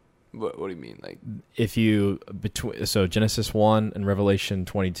 What do you mean? Like, if you so Genesis 1 and Revelation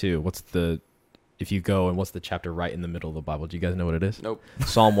 22, if you go and what's the chapter right in the middle of the Bible? Do you guys know what it is? Nope.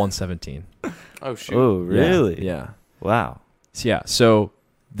 Psalm 117. Oh shoot. Oh, really? Yeah. Wow. So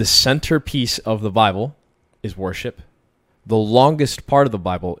the centerpiece of the Bible is worship. The longest part of the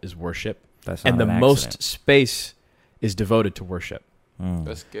Bible is worship. And the most space is devoted to worship.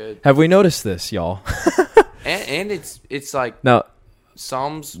 That's good. Have we noticed this, y'all? and it's like now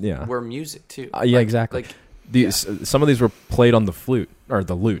Psalms were music too. Exactly. Like some of these were played on the flute or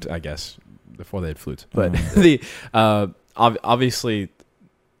the lute, I guess, before they had flutes. But obviously,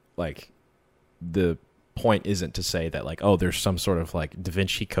 like the point isn't to say that like, oh, there's some sort of like Da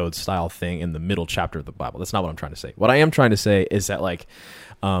Vinci Code style thing in the middle chapter of the Bible. That's not what I'm trying to say. What I am trying to say is that like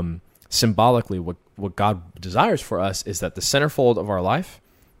symbolically what God desires for us is that the centerfold of our life,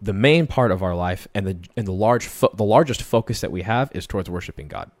 the main part of our life, and the largest focus that we have is towards worshiping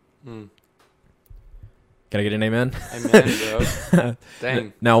God. Can I get an amen? Amen, bro.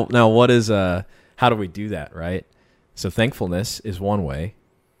 Dang. Now what is how do we do that, right? So thankfulness is one way.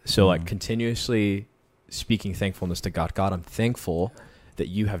 So like continuously speaking thankfulness to God. God, I'm thankful that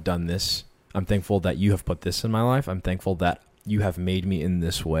you have done this. I'm thankful that you have put this in my life. I'm thankful that you have made me in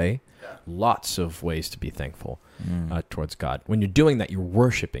this way. Lots of ways to be thankful towards God. When you're doing that, you're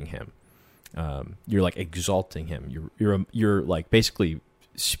worshiping Him. You're like exalting Him. You're like basically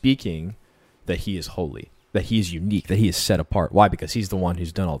speaking that He is holy, that He is unique, that He is set apart. Why? Because He's the one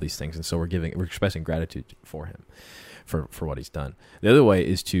who's done all these things, and so we're expressing gratitude for Him, for what He's done. The other way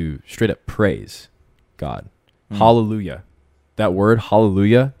is to straight up praise God. Hallelujah. That word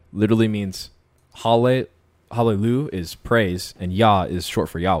hallelujah literally means hallelujah is praise, and Yah is short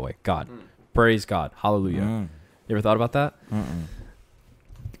for Yahweh, God. Praise God. Hallelujah. You ever thought about that?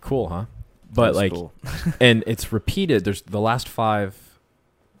 Cool, huh? But that's cool. And it's repeated. There's the last 5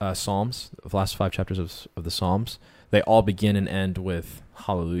 Psalms, the last 5 chapters of the Psalms. They all begin and end with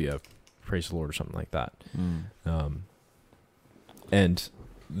hallelujah, praise the Lord, or something like that. And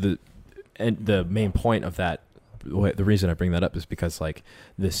the main point of that the reason I bring that up is because like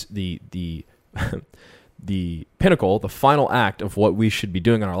the the pinnacle, the final act of what we should be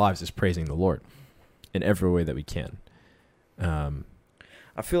doing in our lives is praising the Lord in every way that we can.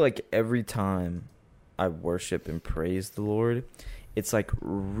 I feel like every time I worship and praise the Lord, it's like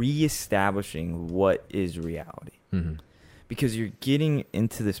reestablishing what is reality. Mm-hmm. Because you're getting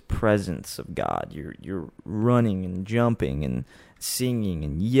into this presence of God. You're running and jumping and singing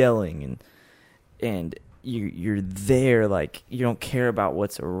and yelling and you're there, like you don't care about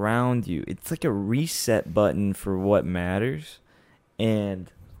what's around you. It's like a reset button for what matters. And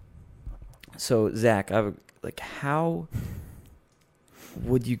so Zach, how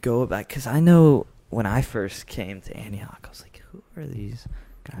would you go about? Because I know when I first came to Antioch, I was like, who are these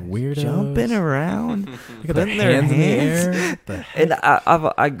guys weirdos jumping around, putting their hands in the air? And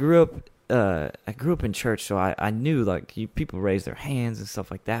I grew up in church, so I knew like people raise their hands and stuff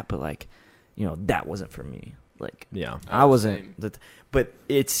like that, but like, you know, that wasn't for me. Like, yeah, I wasn't. But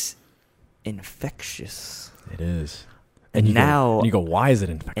it's infectious. It is. And you now go, why is it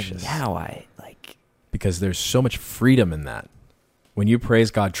infectious? And now I like, because there's so much freedom in that. When you praise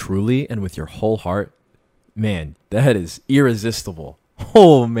God truly and with your whole heart, man, that is irresistible.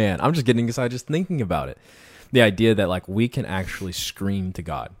 Oh man, I'm just getting excited just thinking about it. The idea that like we can actually scream to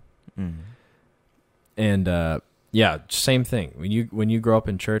God. Mm-hmm. And yeah, same thing. When you grow up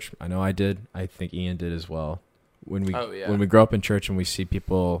in church, I know I did. I think Ian did as well. When we grow up in church and we see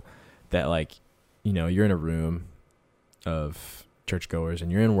people that like, you know, you're in a room of churchgoers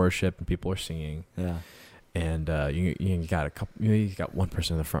and you're in worship and people are singing. Yeah. And you got one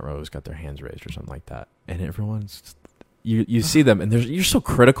person in the front row who's got their hands raised or something like that, and everyone's you see them and you're so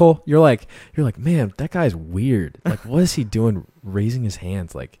critical. You're like, man, that guy's weird. Like, what is he doing raising his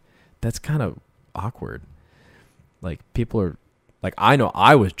hands? Like, that's kind of awkward. Like, people are like, I know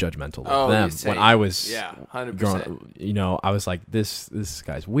I was judgmental of them when I was 100%. growing. You know, I was like, this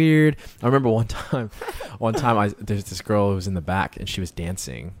guy's weird. I remember one time there's this girl who was in the back and she was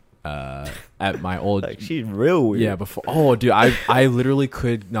dancing at my old, like, she's real weird. Yeah, before. Oh, dude, I literally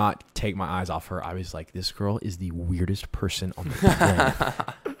could not take my eyes off her. I was like, this girl is the weirdest person on the planet.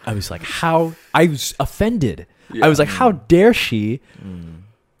 I was like, I was offended. Yeah. I was like, how dare she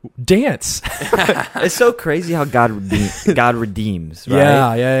dance? It's so crazy how God redeems,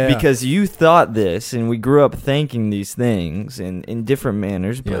 right? Yeah. Because you thought this, and we grew up thinking these things in different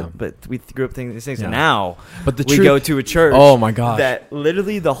manners, but we grew up thinking these things, and now we go to a church. Oh my gosh! That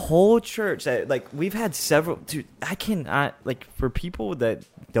literally the whole church. That, like, we've had several. Dude, like, for people that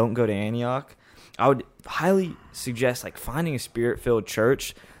don't go to Antioch, I would highly suggest like finding a spirit-filled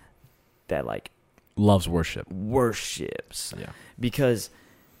church that like loves worships. Yeah, because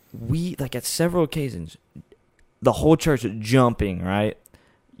we, like, at several occasions, the whole church jumping, right?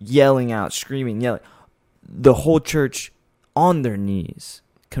 Yelling out, screaming, yelling. The whole church on their knees,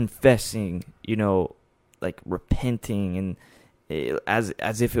 confessing, you know, like repenting, and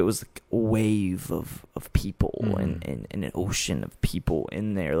as if it was like a wave of people and an ocean of people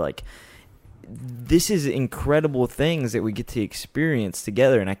in there. Like, this is incredible things that we get to experience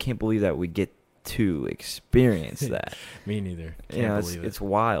together, and I can't believe that we get to experience that. Me neither. You know, it's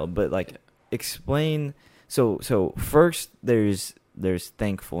wild. But like, explain. So first there's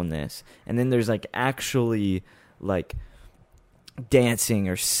thankfulness, and then there's like actually like dancing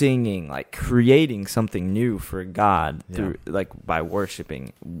or singing, like creating something new for God through like by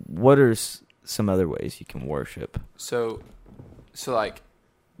worshiping. What are some other ways you can worship? So like,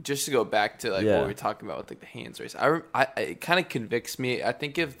 just to go back to like what we were talking about with like the hands raised, it kind of convicts me. I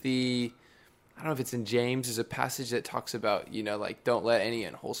think of I don't know if it's in James, there's a passage that talks about, you know, like, don't let any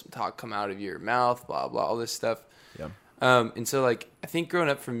unwholesome talk come out of your mouth, blah, blah, all this stuff. Yeah. And so, like, I think growing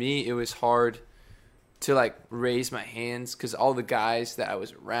up for me, it was hard to, like, raise my hands because all the guys that I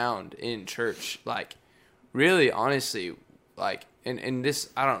was around in church, like, really, honestly, like, and this,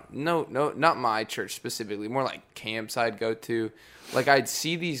 I don't know, no, not my church specifically, more like camps I'd go to. Like, I'd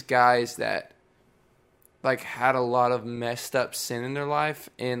see these guys that, like, had a lot of messed up sin in their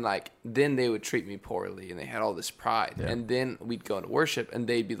life, and like then they would treat me poorly, and they had all this pride, and then we'd go into worship, and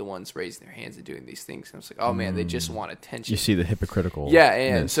they'd be the ones raising their hands and doing these things, and I was like, oh man, they just want attention. You see the hypocritical. Yeah,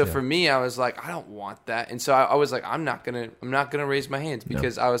 and so for me, I was like, I don't want that, and so I was like, I'm not gonna raise my hands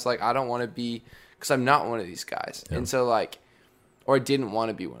because I was like, I don't want to be, because I'm not one of these guys, and so like, or I didn't want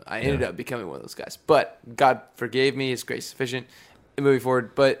to be one. I ended up becoming one of those guys, but God forgave me; His grace is sufficient, and moving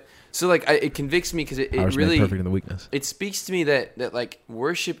forward, but. So, like, it convicts me because it really perfect in the weakness. It speaks to me that like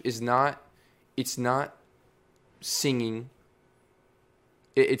worship is not, it's not singing.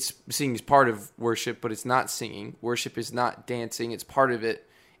 It's singing is part of worship, but it's not singing. Worship is not dancing. It's part of it.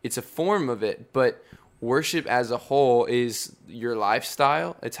 It's a form of it, but worship as a whole is your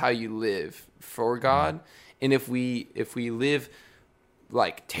lifestyle. It's how you live for God. And if we live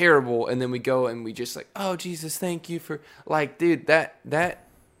like terrible, and then we go and we just like, oh Jesus, thank you for, like, dude, that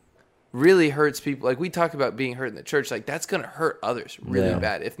really hurts people. Like, we talk about being hurt in the church, like that's gonna hurt others really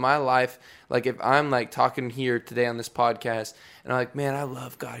bad. If my life, like if I'm like talking here today on this podcast and I'm like, man, I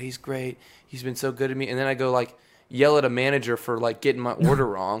love God, he's great, he's been so good to me, and then I go like yell at a manager for like getting my order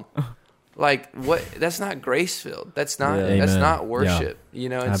wrong, like what? That's not grace filled. That's not worship. You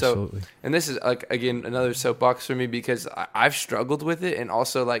know. And Absolutely. and this is like, again, another soapbox for me, because I've struggled with it, and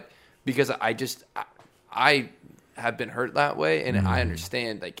also like because I have been hurt that way, and I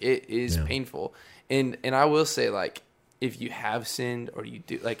understand like it is painful. And I will say, like, if you have sinned or you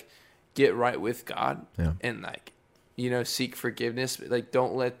do, like, get right with God and like, you know, seek forgiveness. Like,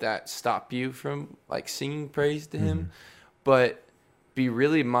 don't let that stop you from like singing praise to Him, but be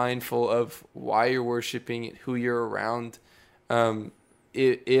really mindful of why you're worshiping, who you're around.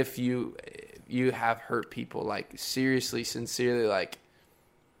 If you have hurt people, like seriously, sincerely, like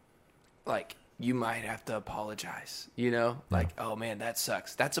you might have to apologize, you know, like, oh man, that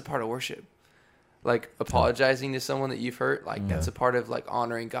sucks. That's a part of worship. Like apologizing to someone that you've hurt, like that's a part of like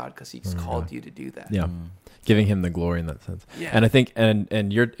honoring God, because He's called you to do that. Yeah. Giving Him the glory in that sense. Yeah. And I think,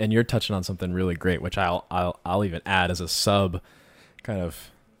 and you're touching on something really great, which I'll even add as a sub kind of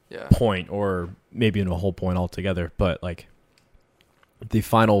point, or maybe in a whole point altogether, but like the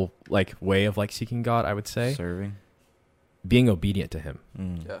final like way of like seeking God, I would say serving, being obedient to Him.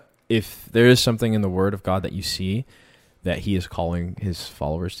 Yeah. If there is something in the Word of God that you see that He is calling His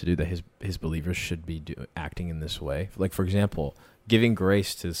followers to do, that his believers should be acting in this way, like for example, giving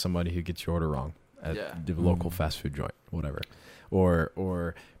grace to somebody who gets your order wrong at the local fast food joint, whatever,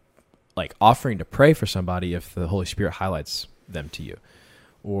 or like offering to pray for somebody if the Holy Spirit highlights them to you,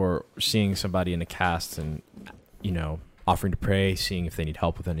 or seeing somebody in a cast and, you know, offering to pray, seeing if they need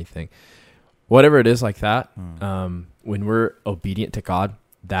help with anything, whatever it is like that. When we're obedient to God,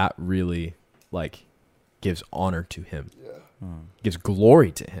 that really like gives honor to Him, gives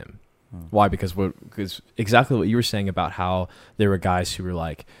glory to Him. Why? Because exactly what you were saying about how there were guys who were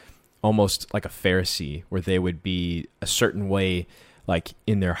like almost like a Pharisee, where they would be a certain way like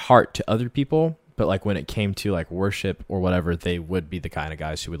in their heart to other people, but like when it came to like worship or whatever, they would be the kind of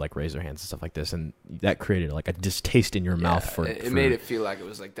guys who would like raise their hands and stuff like this, and that created like a distaste in your mouth for it made it feel like it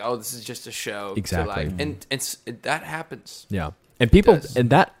was like, oh, this is just a show. Exactly. To like, and that happens. Yeah. And people, and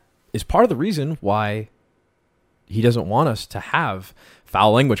that is part of the reason why He doesn't want us to have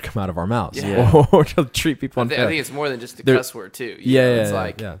foul language come out of our mouths or to treat people unfair. I think it's more than just a cuss word too. It's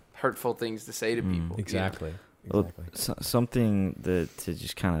like hurtful things to say to people. Exactly. You know? Well, something to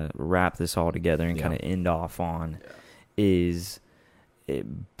just kind of wrap this all together and kind of end off on is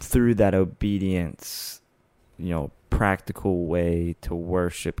through that obedience, you know, practical way to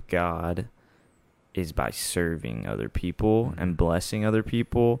worship God is by serving other people and blessing other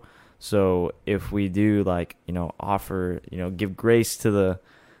people. So if we do, like, you know, offer, you know, give grace to the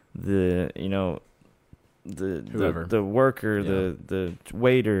you know, the worker, the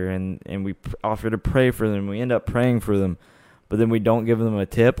waiter, and we offer to pray for them, we end up praying for them, but then we don't give them a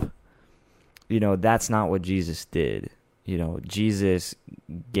tip, you know, that's not what Jesus did. You know, Jesus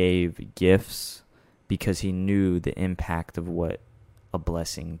gave gifts because He knew the impact of what a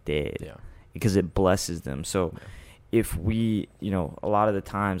blessing did, because it blesses them. So if we, you know, a lot of the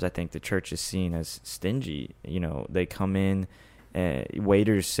times I think the church is seen as stingy. You know, they come in,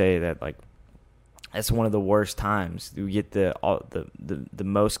 waiters say that, like, that's one of the worst times. We get the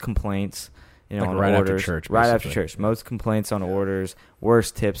most complaints, you know, like on right orders. After church, right after church. Most complaints on orders,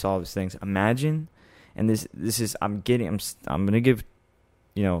 worst tips, all these things. Imagine, and this is I'm going to give,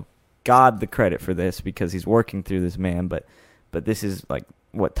 you know, God the credit for this, because He's working through this man, but this is like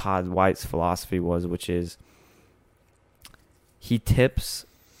what Todd White's philosophy was, which is he tips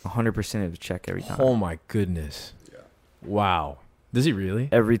 100% of his check every time. Oh my goodness. Yeah. Wow. Does he really?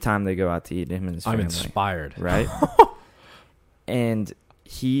 Every time they go out to eat, him and his family. I'm inspired. Right? And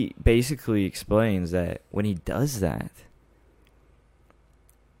he basically explains that when he does that,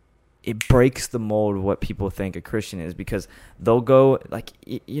 it breaks the mold of what people think a Christian is, because they'll go, like,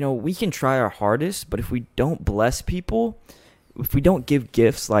 you know, we can try our hardest, but if we don't bless people, if we don't give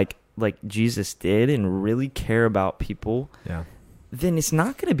gifts like Jesus did and really care about people, then it's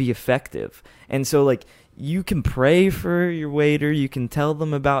not going to be effective. And so, like, you can pray for your waiter. You can tell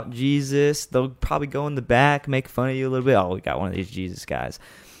them about Jesus. They'll probably go in the back, make fun of you a little bit. Oh, we got one of these Jesus guys.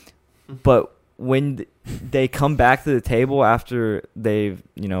 But when they come back to the table after they've,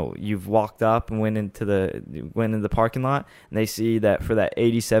 you know, you've walked up and went into the parking lot, and they see that for that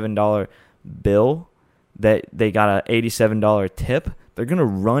 $87 bill, that they got a $87 tip, they're gonna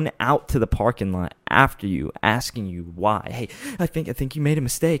run out to the parking lot after you, asking you why. Hey, I think you made a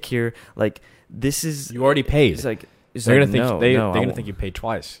mistake here. Like, this is, You already paid. They're gonna think they're gonna think you paid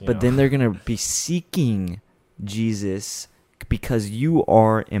twice. But then they're gonna be seeking Jesus because you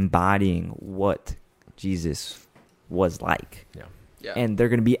are embodying what Jesus was like. Yeah. And they're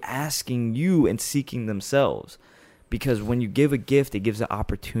gonna be asking you and seeking themselves, because when you give a gift, it gives an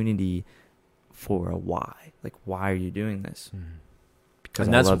opportunity for a why. Like, why are you doing this? Because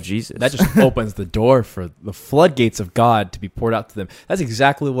I love Jesus. That just opens the door for the floodgates of God to be poured out to them. That's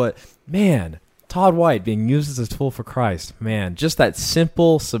exactly what, man, Todd White being used as a tool for Christ. Man, just that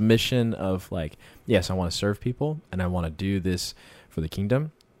simple submission of like, yes, I want to serve people and I want to do this for the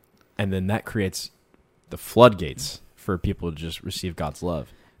kingdom. And then that creates the floodgates for people to just receive God's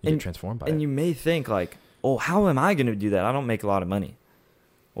love and get transformed by it. And you may think like, oh, how am I going to do that? I don't make a lot of money.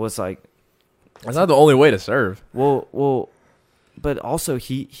 Well, it's like, that's not the only way to serve. Well, but also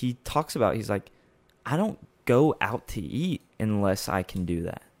he talks about, he's like, I don't go out to eat unless I can do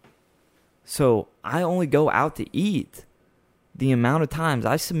that. So I only go out to eat the amount of times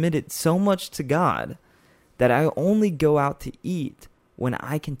I submitted so much to God that I only go out to eat when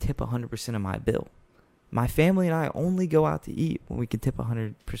I can tip 100% of my bill. My family and I only go out to eat when we can tip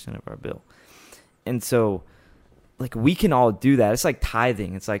 100% of our bill. And so, like, we can all do that. It's like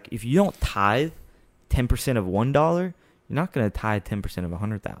tithing. It's like, if you don't tithe 10% of $1, you're not going to tithe 10% of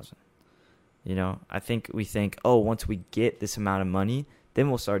 100,000. You know, I think we think, oh, once we get this amount of money, then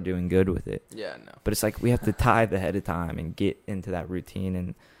we'll start doing good with it. Yeah, no. But it's like we have to tithe ahead of time and get into that routine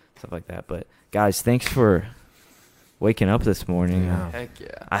and stuff like that. But guys, thanks for waking up this morning. Yeah. Heck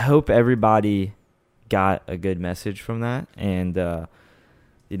yeah. I hope everybody got a good message from that. And,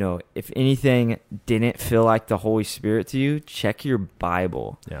 you know, if anything didn't feel like the Holy Spirit to you, check your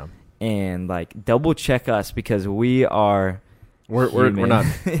Bible. Yeah. And like double check us, because we're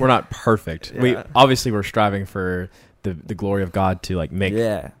not perfect. Yeah. We're striving for the glory of God to like make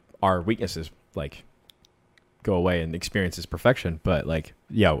our weaknesses like go away and experience His perfection. But like,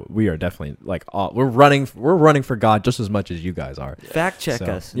 yeah, we are definitely like we're running for God just as much as you guys are. Fact check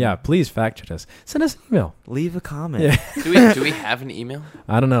us. Yeah, please fact check us. Send us an email. Leave a comment. Yeah. Do we have an email?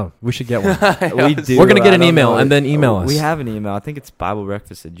 I don't know. We should get one. We do. We're gonna get an email and then email us. We have an email. I think it's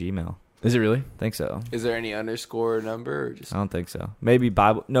BibleBreakfast@gmail.com. Is it really? I think so. Is there any underscore number or just? I don't think so. Maybe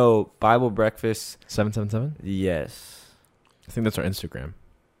Bible Breakfast 777. Yes. I think that's our Instagram.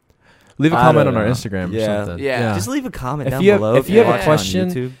 Leave a comment on our Instagram or something. Yeah. Just leave a comment down you below. If you have a watch question, on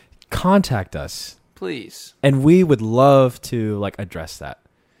YouTube. contact us. Please. And we would love to like address that.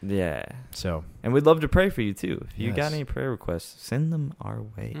 Yeah. So, and we'd love to pray for you too. If you Yes. got any prayer requests, send them our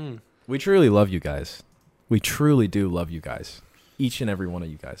way. we truly love you guys. We truly do love you guys. Each and every one of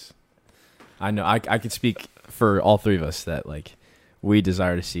you guys. I know I could speak for all three of us that like we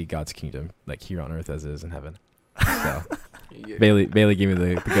desire to see God's kingdom like here on earth as it is in heaven. So Bailey gave me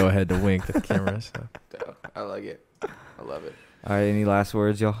the go ahead to wink at the camera. So. I like it. I love it. All right. Any last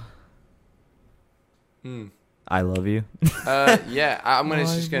words, y'all? I love you. Yeah, I'm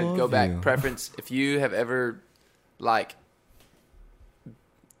just gonna go back. you. Preference. If you have ever like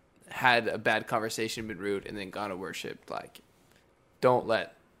had a bad conversation, been rude, and then gone to worship, like don't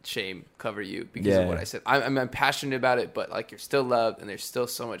let shame cover you because of what I said. I'm passionate about it, but like you're still loved, and there's still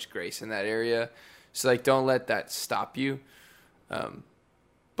so much grace in that area. So like, don't let that stop you.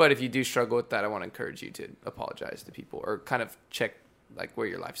 But if you do struggle with that, I want to encourage you to apologize to people or kind of check like where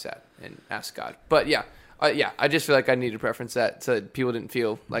your life's at and ask God. But yeah, I just feel like I need to preference that so that people didn't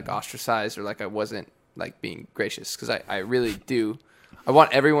feel like ostracized or like I wasn't like being gracious, because I really do. I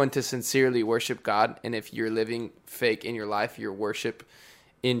want everyone to sincerely worship God, and if you're living fake in your life, your worship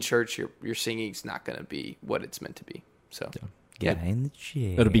in church, your singing is not going to be what it's meant to be. So Get in the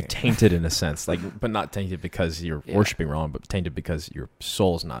chair. It'll be tainted in a sense, like, but not tainted because you're worshiping wrong, but tainted because your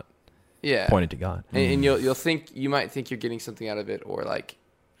soul's not pointed to God. And you might think you're getting something out of it, or like,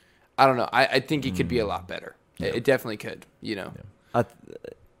 I don't know. I think it could be a lot better. Yeah. It definitely could, you know. Yeah.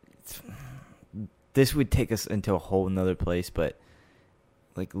 This would take us into a whole nother place, but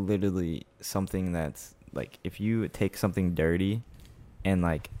like literally something that's like, if you take something dirty and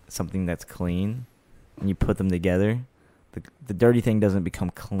like something that's clean and you put them together, the dirty thing doesn't become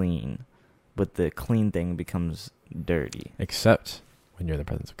clean, but the clean thing becomes dirty. Except when you're in the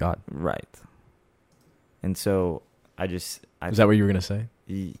presence of God. Right. And so is that what you were going to say?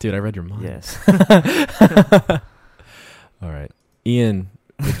 Dude, I read your mind. Yes. All right. Ian,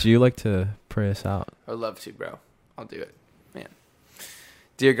 would you like to pray us out? I'd love to, bro. I'll do it. Man.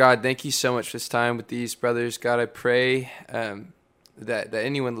 Dear God, thank you so much for this time with these brothers. God, I pray that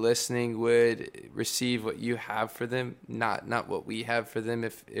anyone listening would receive what you have for them, not what we have for them.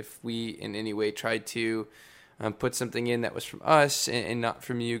 If we in any way tried to put something in that was from us and not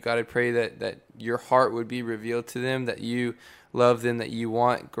from you, God, I pray that your heart would be revealed to them, that you love them, that you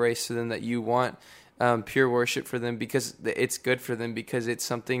want grace for them, that you want pure worship for them, because it's good for them, because it's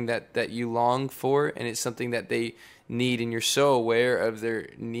something that you long for, and it's something that they need, and you're so aware of their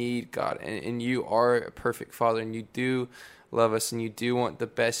need, God, and you are a perfect Father, and you do love us, and you do want the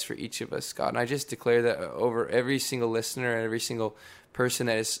best for each of us, God. And I just declare that over every single listener and every single person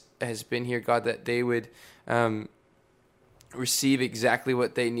that has been here, God, that they would receive exactly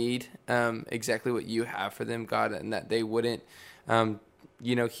what they need, exactly what you have for them, God, and that they wouldn't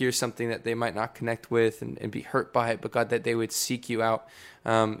hear something that they might not connect with and be hurt by it, but God, that they would seek you out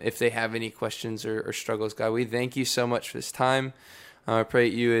if they have any questions or struggles. God, we thank you so much for this time. I pray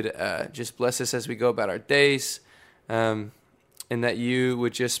that you would just bless us as we go about our days, and that you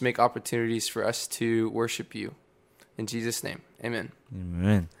would just make opportunities for us to worship you. In Jesus' name, amen.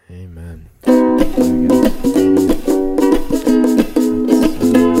 Amen. Amen.